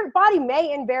good. So your body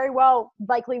may and very well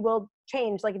likely will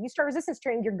change. Like if you start resistance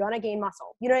training, you're gonna gain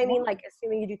muscle. You know what I mean? Like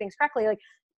assuming you do things correctly, like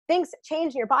things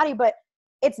change in your body, but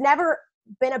it's never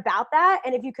been about that.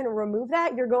 And if you can remove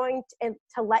that, you're going to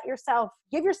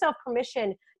give yourself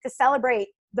permission to celebrate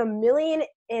the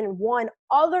 1,000,001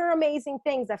 other amazing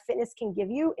things that fitness can give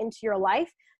you into your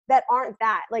life that aren't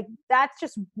that. Like, that's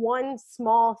just one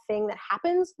small thing that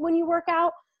happens when you work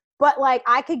out. But like,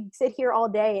 I could sit here all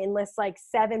day and list like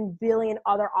 7 billion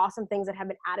other awesome things that have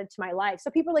been added to my life.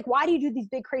 So people are like, why do you do these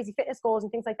big, crazy fitness goals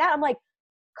and things like that? I'm like,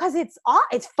 cause it's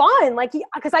fun. Like,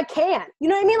 cause I can, you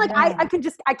know what I mean? Like, I can,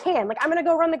 like, I'm going to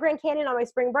go run the Grand Canyon on my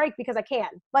spring break because I can.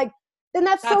 Like, then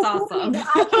that's so awesome. Cool that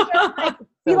I can just like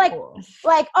be like, cool.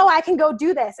 Like, oh, I can go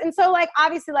do this. And so like,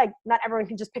 obviously, like, not everyone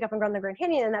can just pick up and run the Grand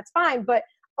Canyon, and that's fine. But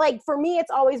like, for me,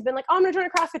 it's always been like, oh, I'm going to join a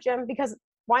CrossFit gym because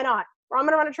why not? Or I'm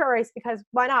going to run a trail race because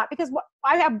why not? Because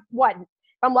I have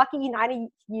I'm lucky 90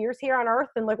 years here on earth,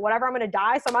 and like, whatever, I'm going to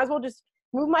die. So I might as well just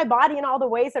move my body in all the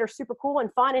ways that are super cool and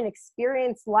fun and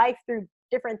experience life through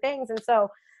different things. And so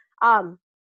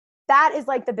that is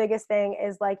like the biggest thing,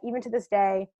 is like, even to this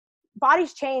day,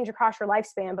 bodies change across your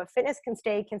lifespan, but fitness can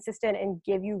stay consistent and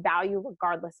give you value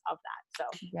regardless of that. So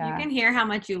you can hear how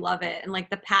much you love it and like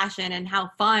the passion and how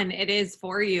fun it is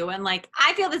for you. And like,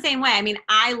 I feel the same way. I mean,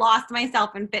 I lost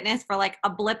myself in fitness for like a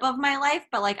blip of my life,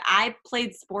 but like, I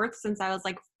played sports since I was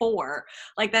like 4.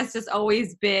 Like, that's just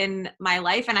always been my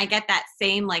life. And I get that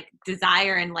same like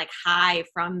desire and like high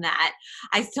from that.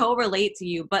 I so relate to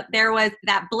you, but there was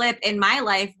that blip in my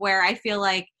life where I feel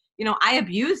like, you know, I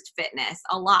abused fitness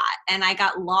a lot and I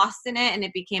got lost in it, and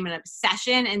it became an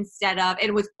obsession instead of,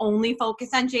 it was only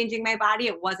focused on changing my body.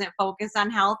 It wasn't focused on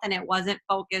health, and it wasn't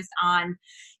focused on,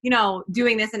 you know,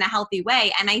 doing this in a healthy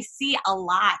way. And I see a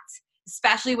lot,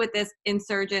 especially with this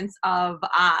insurgence of,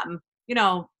 you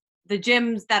know, the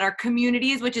gyms that are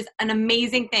communities, which is an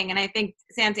amazing thing. And I think,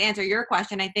 Sam, to answer your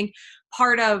question, I think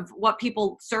part of what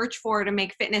people search for to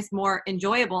make fitness more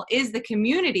enjoyable is the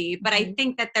community. But I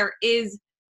think that there is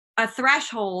a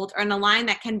threshold or a line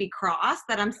that can be crossed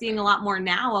that I'm seeing a lot more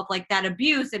now of like that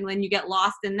abuse. And when you get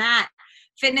lost in that,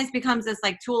 fitness becomes this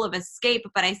like tool of escape.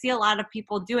 But I see a lot of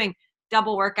people doing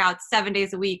double workouts 7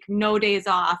 days a week, no days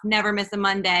off, never miss a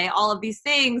Monday, all of these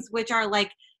things, which are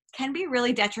like, can be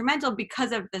really detrimental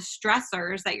because of the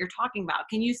stressors that you're talking about.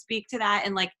 Can you speak to that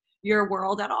in like your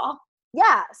world at all?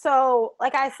 Yeah. So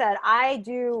like I said,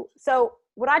 so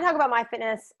when I talk about my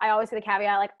fitness, I always say the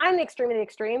caveat, like, I'm the extreme of the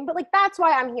extreme, but like, that's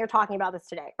why I'm here talking about this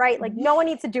today, right? Like, no one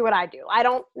needs to do what I do. I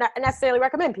don't necessarily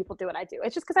recommend people do what I do.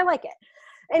 It's just because I like it.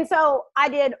 And so I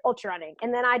did ultra running,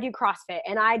 and then I do CrossFit,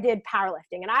 and I did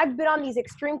powerlifting, and I've been on these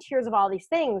extreme tiers of all these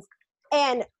things,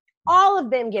 and all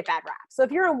of them get bad rap. So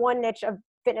if you're in one niche of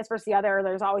fitness versus the other,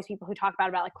 there's always people who talk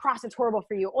about like, CrossFit's horrible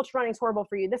for you, ultra running's horrible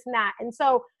for you, this and that. And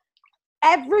so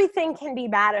everything can be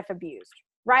bad if abused.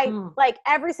 Right? Like,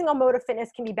 every single mode of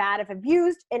fitness can be bad if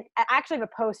abused. And I actually have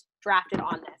a post drafted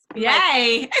on this.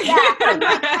 Yay! Like, yeah.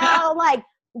 Like, how like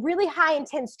really high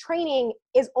intense training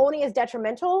is only as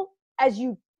detrimental as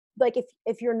you, like,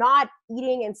 if you're not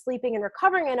eating and sleeping and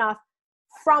recovering enough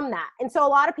from that. And so a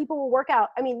lot of people will work out.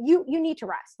 I mean, you need to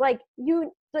rest.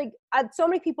 So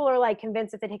many people are like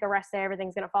convinced if they take a rest day,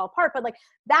 everything's going to fall apart. But like,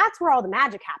 that's where all the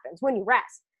magic happens, when you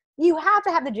rest. You have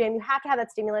to have the gym. You have to have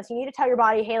that stimulus. You need to tell your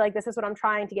body, hey, like, this is what I'm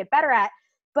trying to get better at.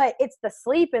 But it's the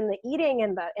sleep and the eating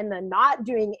and the not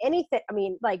doing anything. I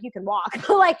mean, like, you can walk,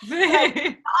 but like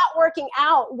not working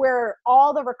out, where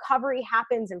all the recovery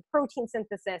happens, and protein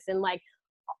synthesis and like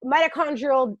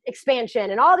mitochondrial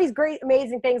expansion and all these great,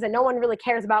 amazing things that no one really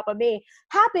cares about but me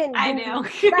happen. I know.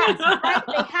 Rest, right?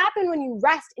 They happen when you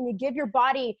rest and you give your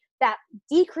body that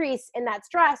decrease in that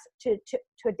stress to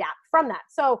adapt from that.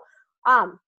 So,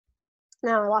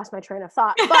 now I lost my train of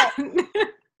thought, but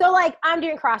so like, I'm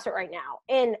doing CrossFit right now,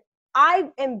 and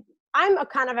I'm a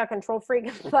kind of a control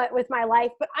freak, but with my life,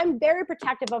 but I'm very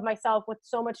protective of myself with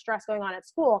so much stress going on at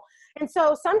school. And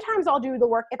so sometimes I'll do the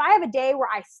work. If I have a day where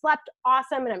I slept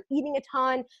awesome and I'm eating a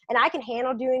ton and I can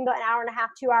handle doing the 1.5 hour,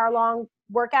 2 hour long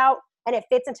workout, and it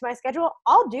fits into my schedule,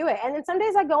 I'll do it. And then some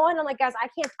days I go in and I'm like, guys,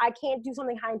 I can't do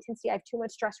something high intensity. I have too much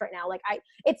stress right now. Like,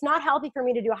 it's not healthy for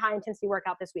me to do a high intensity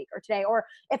workout this week or today. Or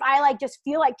if I like just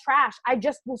feel like trash, I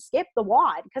just will skip the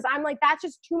WOD, because I'm like, that's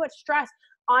just too much stress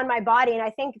on my body. And I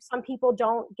think some people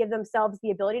don't give themselves the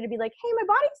ability to be like, hey, my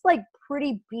body's like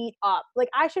pretty beat up. Like,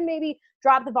 I should maybe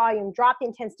drop the volume, drop the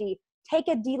intensity, take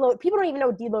a deload. People don't even know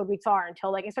what deload weeks are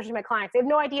until, like, especially my clients, they have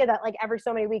no idea that like every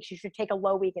so many weeks you should take a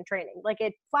low week in training. Like,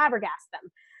 it flabbergasts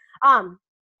them.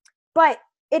 But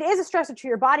it is a stressor to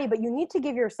your body, but you need to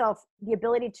give yourself the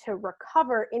ability to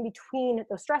recover in between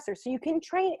those stressors. So you can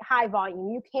train high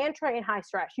volume, you can train high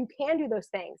stress, you can do those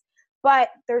things. But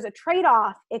there's a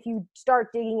trade-off if you start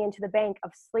digging into the bank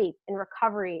of sleep and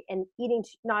recovery and eating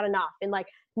not enough and like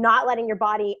not letting your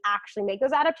body actually make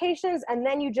those adaptations. And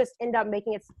then you just end up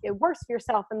making it worse for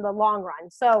yourself in the long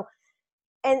run. So,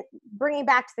 and bringing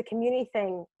back to the community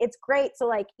thing, it's great. So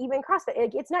like even CrossFit,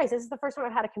 it's nice. This is the first time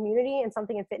I've had a community and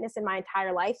something in fitness in my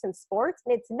entire life since sports.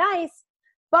 And it's nice,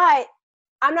 but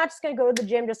I'm not just going to go to the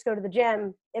gym, just go to the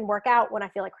gym and work out when I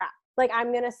feel like crap. Like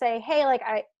I'm going to say, hey, like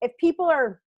if people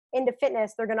are into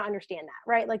fitness, they're going to understand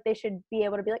that, right? Like they should be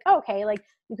able to be like, oh, okay, like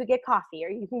you could get coffee or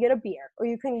you can get a beer or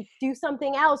you can do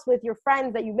something else with your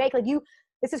friends that you make. Like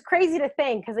this is crazy to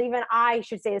think, because even I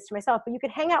should say this to myself, but you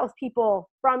could hang out with people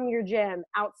from your gym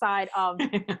outside of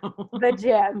the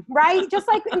gym, right? Just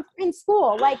like in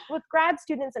school, like with grad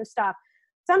students and stuff.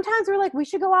 Sometimes we're like, we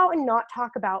should go out and not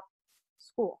talk about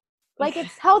school. Like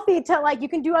it's healthy to like, you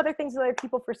can do other things with other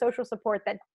people for social support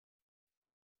that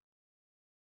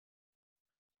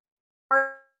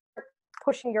are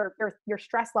pushing your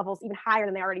stress levels even higher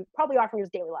than they already probably are from your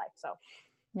daily life. So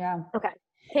yeah. Okay.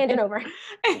 Tangent over.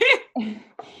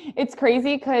 It's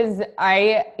crazy because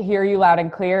I hear you loud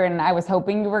and clear, and I was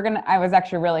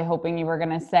actually really hoping you were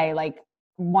going to say like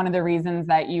one of the reasons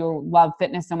that you love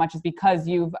fitness so much is because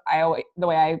the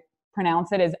way I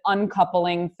pronounce it is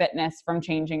uncoupling fitness from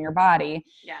changing your body.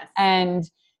 Yes. And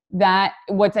that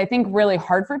what's I think really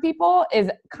hard for people is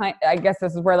I guess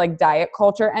this is where like diet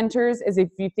culture enters, is if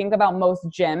you think about most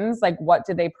gyms, like what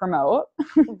do they promote?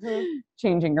 Mm-hmm.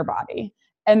 Changing your body.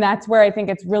 And that's where I think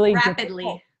it's really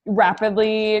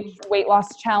rapidly weight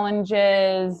loss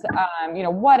challenges,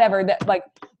 whatever that, like,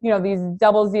 these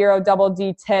 00, double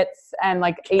D tits and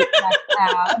like 8-pack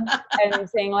abs and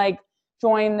saying like,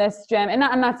 join this gym. And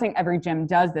I'm not saying every gym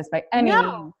does this by any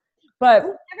means, but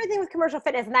everything with commercial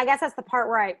fitness. And I guess that's the part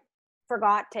where I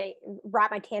forgot to wrap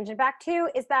my tangent back to,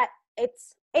 is that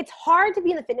it's hard to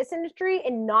be in the fitness industry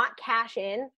and not cash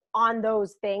in on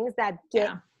those things that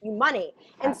get you money.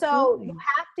 And Absolutely. So you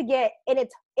have to get, and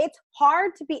it's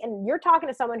hard to be, and you're talking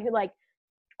to someone who like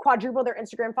quadrupled their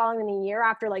Instagram following in a year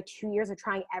after like 2 years of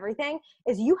trying everything,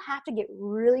 is you have to get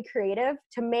really creative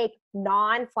to make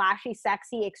non-flashy,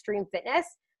 sexy, extreme fitness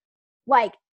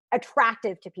like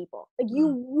attractive to people. Like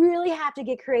you really have to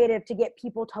get creative to get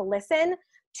people to listen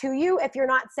to you. If you're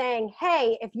not saying,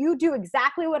 hey, if you do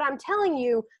exactly what I'm telling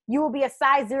you, you will be a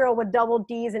size 0 with double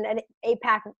D's and an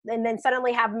 8-pack, and then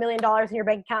suddenly have $1 million in your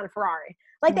bank account and Ferrari.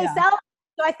 Like they sell.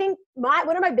 So I think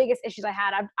one of my biggest issues I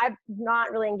had, I've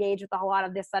not really engaged with a whole lot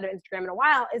of this side of Instagram in a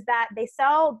while, is that they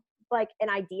sell like an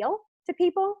ideal to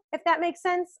people, if that makes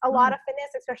sense. A lot of fitness,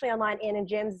 especially online and in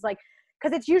gyms, is like,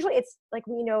 because it's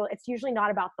usually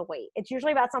not about the weight. It's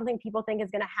usually about something people think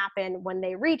is going to happen when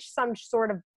they reach some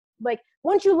sort of, like,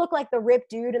 once you look like the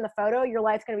ripped dude in the photo, your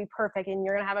life's going to be perfect and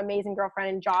you're going to have an amazing girlfriend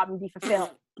and job and be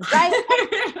fulfilled, right?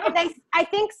 and I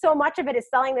think so much of it is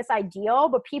selling this ideal,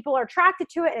 but people are attracted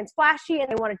to it and it's flashy and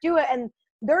they want to do it. And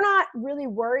they're not really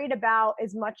worried about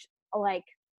as much like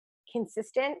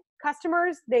consistent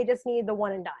customers. They just need the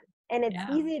one and done. And it's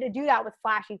easy to do that with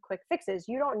flashy, quick fixes.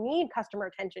 You don't need customer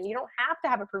attention. You don't have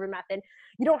to have a proven method.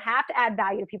 You don't have to add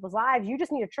value to people's lives. You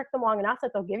just need to trick them long enough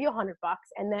that they'll give you $100.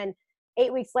 And then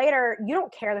 8 weeks later, you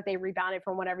don't care that they rebounded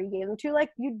from whatever you gave them to.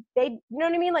 Like you know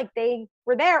what I mean? Like they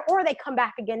were there, or they come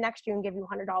back again next year and give you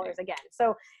 $100 again.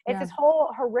 So it's this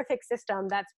whole horrific system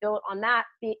that's built on that.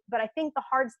 But I think the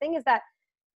hardest thing is that,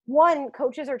 one,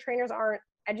 coaches or trainers aren't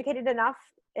educated enough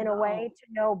in a way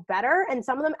to know better. And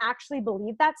some of them actually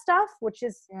believe that stuff, which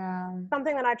is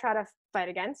something that I try to fight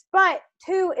against. But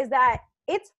 2 is that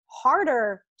it's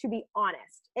harder to be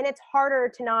honest, and it's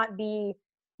harder to not be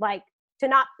like, to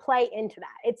not play into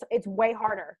that. It's way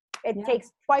harder. It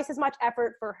takes twice as much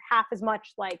effort for half as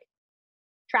much like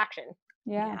traction.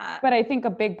 Yeah. But I think a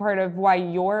big part of why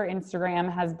your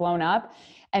Instagram has blown up,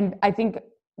 and I think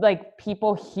like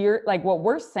people hear like what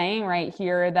we're saying right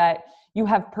here, that you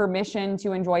have permission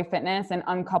to enjoy fitness and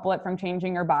uncouple it from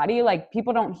changing your body. Like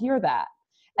people don't hear that,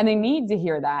 and they need to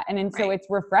hear that. And so it's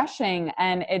refreshing.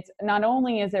 And it's not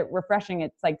only is it refreshing,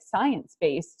 it's like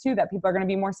science-based too, that people are going to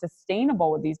be more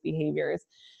sustainable with these behaviors.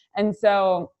 And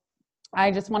so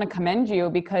I just want to commend you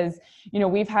because,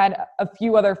 we've had a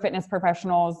few other fitness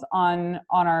professionals on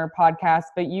our podcast,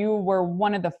 but you were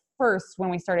one of the first when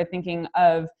we started thinking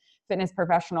of fitness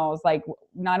professionals, like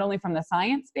not only from the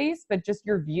science base, but just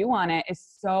your view on it is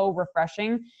so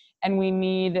refreshing. And we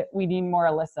need more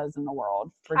Alyssas in the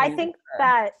world. I think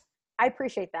that I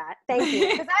appreciate that. Thank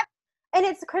you. Because And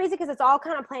it's crazy because it's all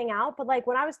kind of playing out. But like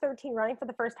when I was 13 running for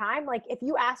the first time, like if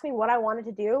you asked me what I wanted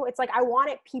to do, it's like I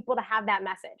wanted people to have that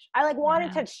message. I like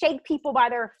wanted to shake people by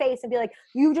their face and be like,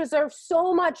 you deserve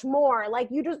so much more. Like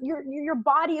your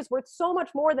body is worth so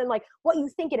much more than like what you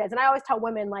think it is. And I always tell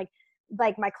women like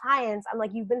my clients, I'm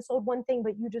like, you've been sold one thing,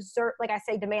 but you deserve, like I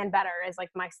say, demand better is like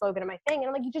my slogan and my thing. And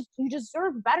I'm like, you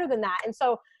deserve better than that. And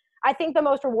so I think the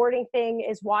most rewarding thing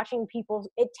is watching people.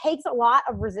 It takes a lot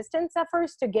of resistance at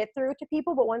first to get through to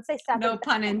people, but once they step no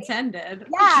pun intended.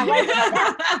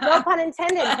 No pun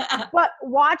intended. But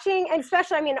watching, and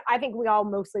especially, I mean, I think we all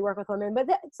mostly work with women, but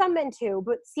some men too.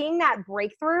 But seeing that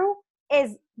breakthrough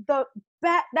is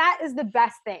that is the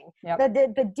best thing. Yep.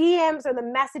 The DMs or the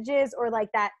messages or like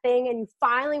that thing, and you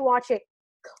finally watch it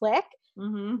click.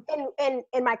 Mm-hmm.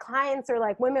 And my clients are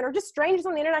like women or just strangers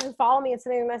on the internet who follow me and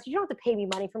send me a message. You don't have to pay me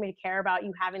money for me to care about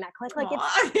you having that click. Like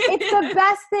it's the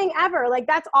best thing ever. Like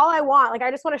that's all I want. Like I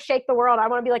just want to shake the world. I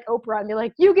want to be like Oprah and be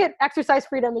like, you get exercise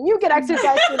freedom and you get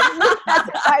exercise freedom. You get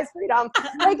exercise freedom.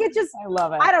 Like it just, I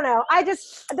love it. I don't know.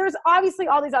 There's obviously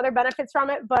all these other benefits from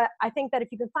it, but I think that if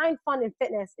you can find fun in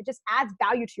fitness, it just adds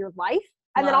value to your life.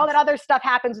 And then all that other stuff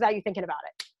happens without you thinking about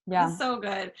it. Yeah. So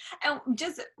good. And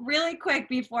just really quick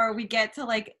before we get to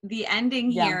like the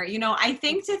ending here, you know, I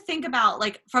think to think about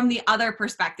like from the other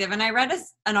perspective, and I read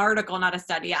an article, not a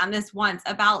study on this once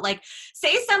about like,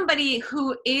 say somebody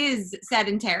who is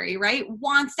sedentary, right,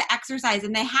 wants to exercise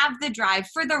and they have the drive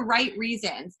for the right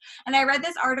reasons. And I read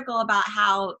this article about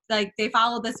how like they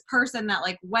follow this person that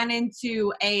like went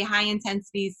into a high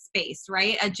intensity space,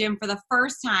 right, a gym for the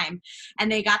first time,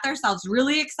 and they got themselves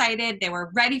really excited. They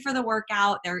were ready for the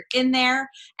workout. They're in there.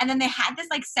 And then they had this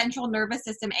like central nervous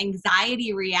system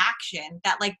anxiety reaction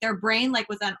that like their brain like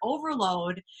was on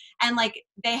overload. And like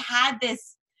they had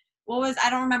this, I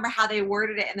don't remember how they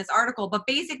worded it in this article, but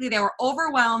basically they were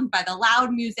overwhelmed by the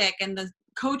loud music and the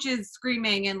coaches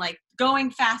screaming and like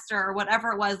going faster or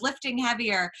whatever it was, lifting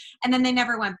heavier. And then they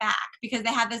never went back because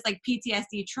they had this like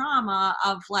PTSD trauma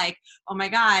of like, oh my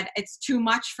God, it's too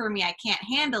much for me. I can't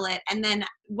handle it. And then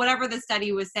whatever the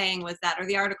study was saying was that, or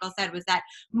the article said was that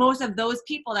most of those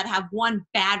people that have one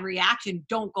bad reaction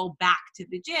don't go back to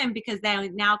the gym because they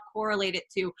now correlate it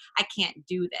to, I can't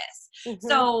do this. Mm-hmm.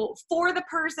 So for the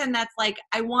person that's like,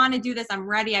 I want to do this, I'm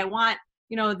ready, I want,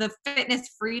 you know, the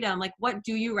fitness freedom, like what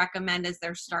do you recommend as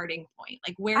their starting point?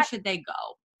 Like where should they go?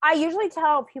 I usually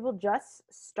tell people just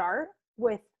start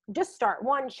one,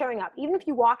 showing up. Even if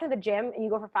you walk into the gym and you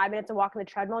go for 5 minutes and walk on the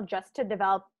treadmill just to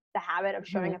develop the habit of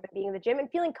showing up and being in the gym and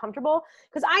feeling comfortable.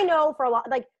 Because I know for a lot,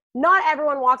 like not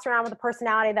everyone walks around with a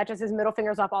personality that just has middle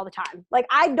fingers up all the time. Like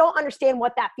I don't understand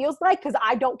what that feels like because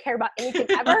I don't care about anything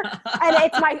ever. And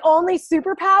it's my only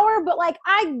superpower, but like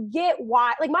I get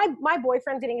why. Like my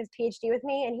boyfriend's getting his PhD with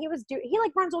me and he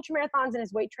like runs ultra marathons in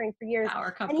his weight training for years.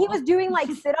 And he was doing like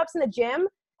sit-ups in the gym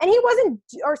and he wasn't,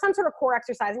 or some sort of core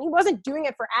exercise, and he wasn't doing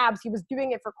it for abs, he was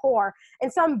doing it for core.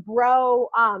 And some bro,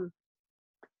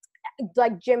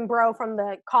 like gym bro from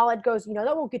the college goes, you know,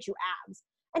 that won't get you abs.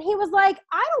 And he was like,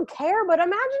 I don't care, but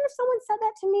imagine if someone said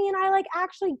that to me and I like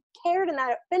actually cared and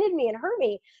that offended me and hurt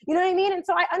me. You know what I mean? And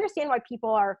so I understand why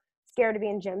people are scared to be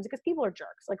in gyms because people are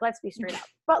jerks. Like, let's be straight up.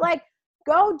 But like,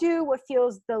 go do what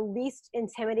feels the least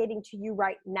intimidating to you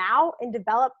right now and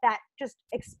develop that just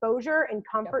exposure and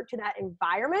comfort to that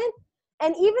environment.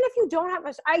 And even if you don't have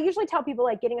I usually tell people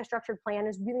like getting a structured plan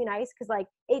is really nice because like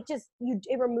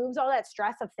it removes all that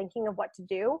stress of thinking of what to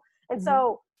do. And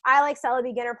so I like sell a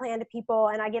beginner plan to people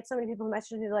and I get so many people who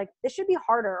message me like, this should be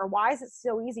harder, or why is it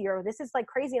so easy, or this is like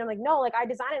crazy. And I'm like, no, like I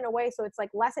design it in a way so it's like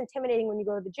less intimidating when you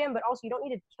go to the gym, but also you don't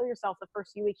need to kill yourself the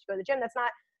first few weeks to go to the gym.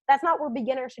 That's not where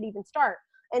beginners should even start.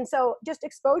 And so just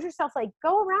expose yourself, like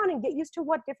go around and get used to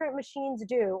what different machines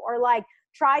do, or like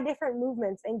try different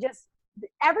movements, and just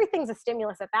everything's a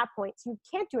stimulus at that point. So you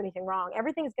can't do anything wrong.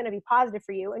 Everything's going to be positive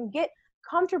for you, and get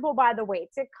comfortable by the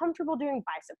weights, get comfortable doing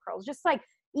bicep curls, just like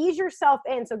ease yourself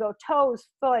in. So go toes,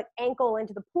 foot, ankle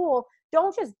into the pool.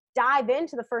 Don't just dive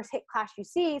into the first HIIT class you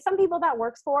see. Some people that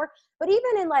works for, but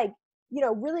even in like, you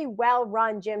know, really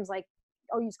well-run gyms, like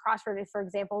I'll use CrossFit for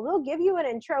example, they'll give you an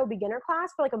intro beginner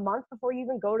class for like a month before you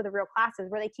even go to the real classes,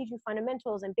 where they teach you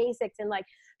fundamentals and basics and like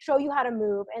show you how to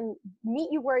move and meet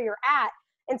you where you're at.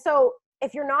 And so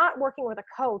if you're not working with a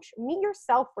coach, meet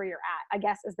yourself where you're at, I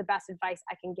guess is the best advice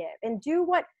I can give, and do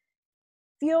what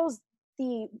feels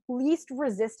the least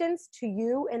resistance to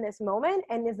you in this moment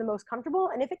and is the most comfortable.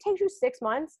 And if it takes you 6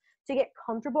 months to get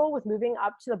comfortable with moving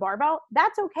up to the barbell,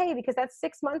 that's okay, because that's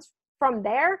 6 months from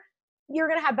there. you're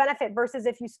going to have benefit versus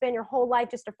if you spend your whole life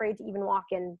just afraid to even walk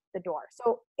in the door.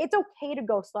 So it's okay to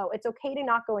go slow. It's okay to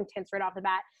not go intense right off the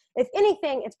bat. If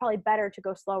anything, it's probably better to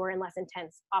go slower and less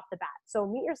intense off the bat. So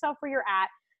meet yourself where you're at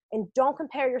and don't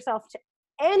compare yourself to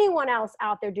anyone else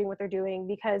out there doing what they're doing,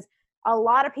 because a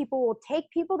lot of people will take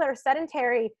people that are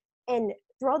sedentary and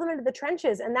throw them into the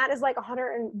trenches. And that is like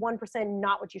 101%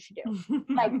 not what you should do.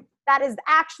 Like that is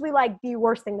actually like the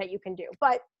worst thing that you can do,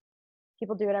 but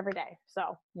people do it every day.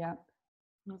 So yeah.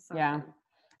 So Yeah. good.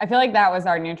 I feel like that was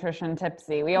our nutrition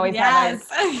tipsy. We always have it.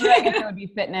 I guess it would be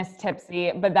fitness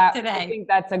tipsy, but I think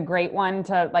that's a great one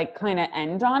to like kind of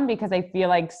end on, because I feel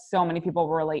like so many people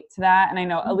relate to that. And I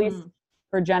know at least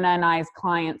for Jenna and I's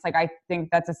clients, like I think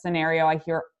that's a scenario I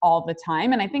hear all the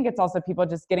time. And I think it's also people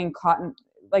just getting caught in,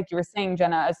 like you were saying,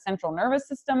 Jenna, a central nervous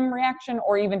system reaction,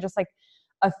 or even just like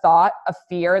a thought, a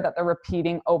fear that they're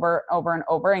repeating over and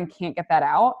over and can't get that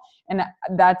out. And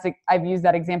I've used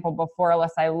that example before,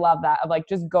 Alyssa. I love that, of like,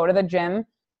 just go to the gym,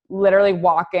 literally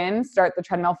walk in, start the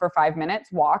treadmill for 5 minutes,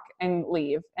 walk and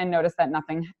leave, and notice that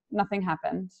nothing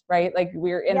happened, right? Like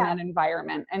we're in that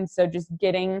environment. And so just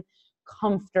getting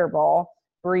comfortable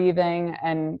breathing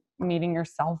and meeting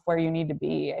yourself where you need to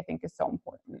be, I think is so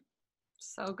important.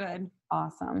 So good.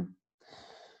 Awesome.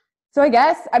 So I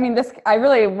guess, I mean, I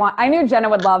knew Jenna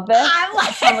would love this.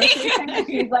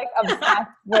 She's like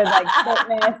obsessed with like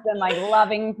fitness and like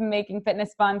loving making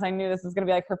fitness fun. So I knew this was going to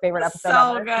be like her favorite episode.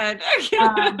 So good.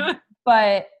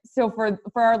 But so for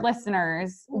our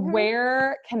listeners,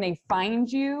 where can they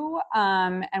find you?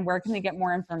 And where can they get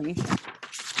more information?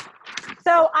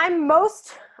 So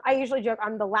I usually joke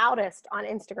I'm the loudest on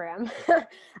Instagram.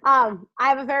 I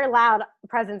have a very loud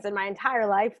presence in my entire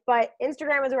life, but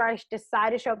Instagram is where I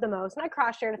decide to show up the most. And I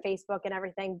cross share to Facebook and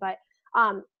everything, but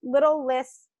Little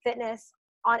Liss Fitness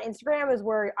on Instagram is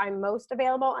where I'm most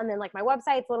available. And then like my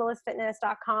website's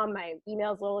littlelissfitness.com. My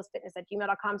email is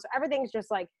littlelissfitness@gmail.com. So everything's just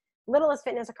like Little Liss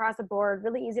Fitness across the board,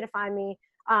 really easy to find me.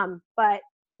 But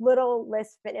Little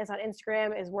Liss Fitness on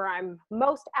Instagram is where I'm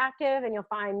most active, and you'll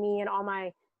find me and all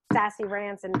my sassy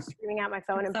rants and screaming at my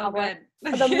phone in public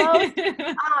for the most.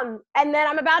 And then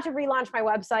I'm about to relaunch my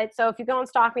website. So if you go and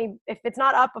stalk me, if it's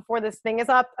not up before this thing is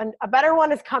up, a better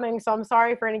one is coming. So I'm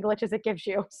sorry for any glitches it gives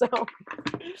you. So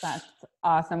that's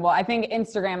awesome. Well, I think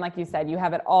Instagram, like you said, you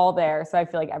have it all there. So I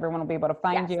feel like everyone will be able to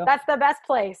find you. That's the best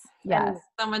place. Yes.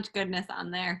 So much goodness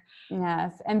on there.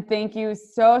 Yes. And thank you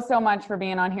so much for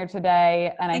being on here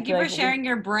today. And thank you for sharing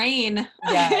your brain.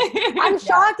 Yeah. I'm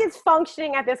shocked it's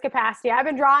functioning at this capacity. I've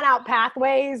been drawing out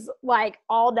pathways like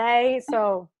all day.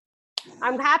 So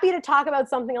I'm happy to talk about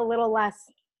something a little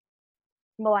less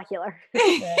molecular.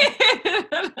 Thank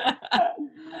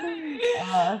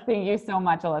you so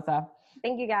much, Alyssa.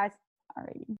 Thank you, guys. All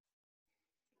right.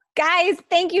 Guys,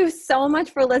 thank you so much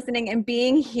for listening and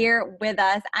being here with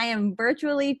us. I am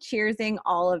virtually cheersing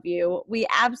all of you. We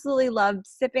absolutely loved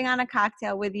sipping on a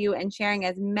cocktail with you and sharing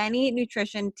as many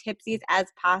nutrition tipsies as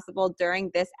possible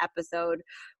during this episode.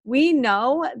 We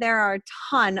know there are a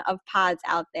ton of pods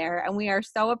out there, and we are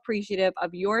so appreciative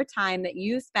of your time that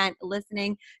you spent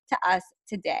listening to us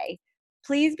today.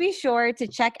 Please be sure to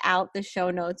check out the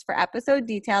show notes for episode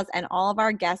details and all of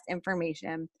our guest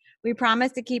information. We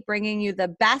promise to keep bringing you the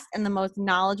best and the most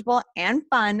knowledgeable and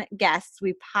fun guests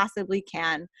we possibly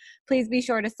can. Please be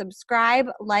sure to subscribe,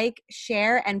 like,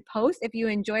 share, and post if you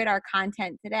enjoyed our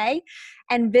content today.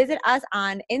 And visit us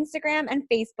on Instagram and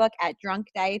Facebook at Drunk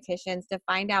Dietitians to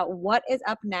find out what is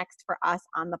up next for us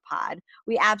on the pod.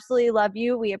 We absolutely love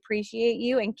you. We appreciate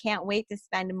you and can't wait to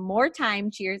spend more time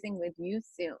cheersing with you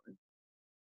soon.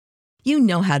 You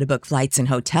know how to book flights and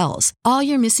hotels. All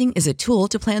you're missing is a tool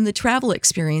to plan the travel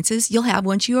experiences you'll have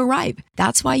once you arrive.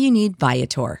 That's why you need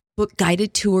Viator. Book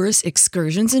guided tours,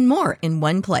 excursions, and more in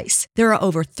one place. There are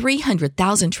over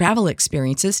 300,000 travel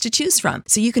experiences to choose from,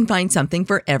 so you can find something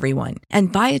for everyone.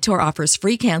 And Viator offers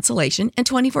free cancellation and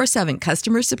 24/7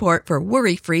 customer support for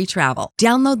worry-free travel.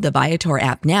 Download the Viator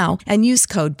app now and use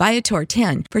code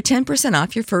Viator10 for 10%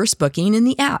 off your first booking in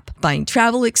the app. Find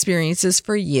travel experiences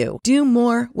for you. Do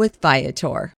more with Viator.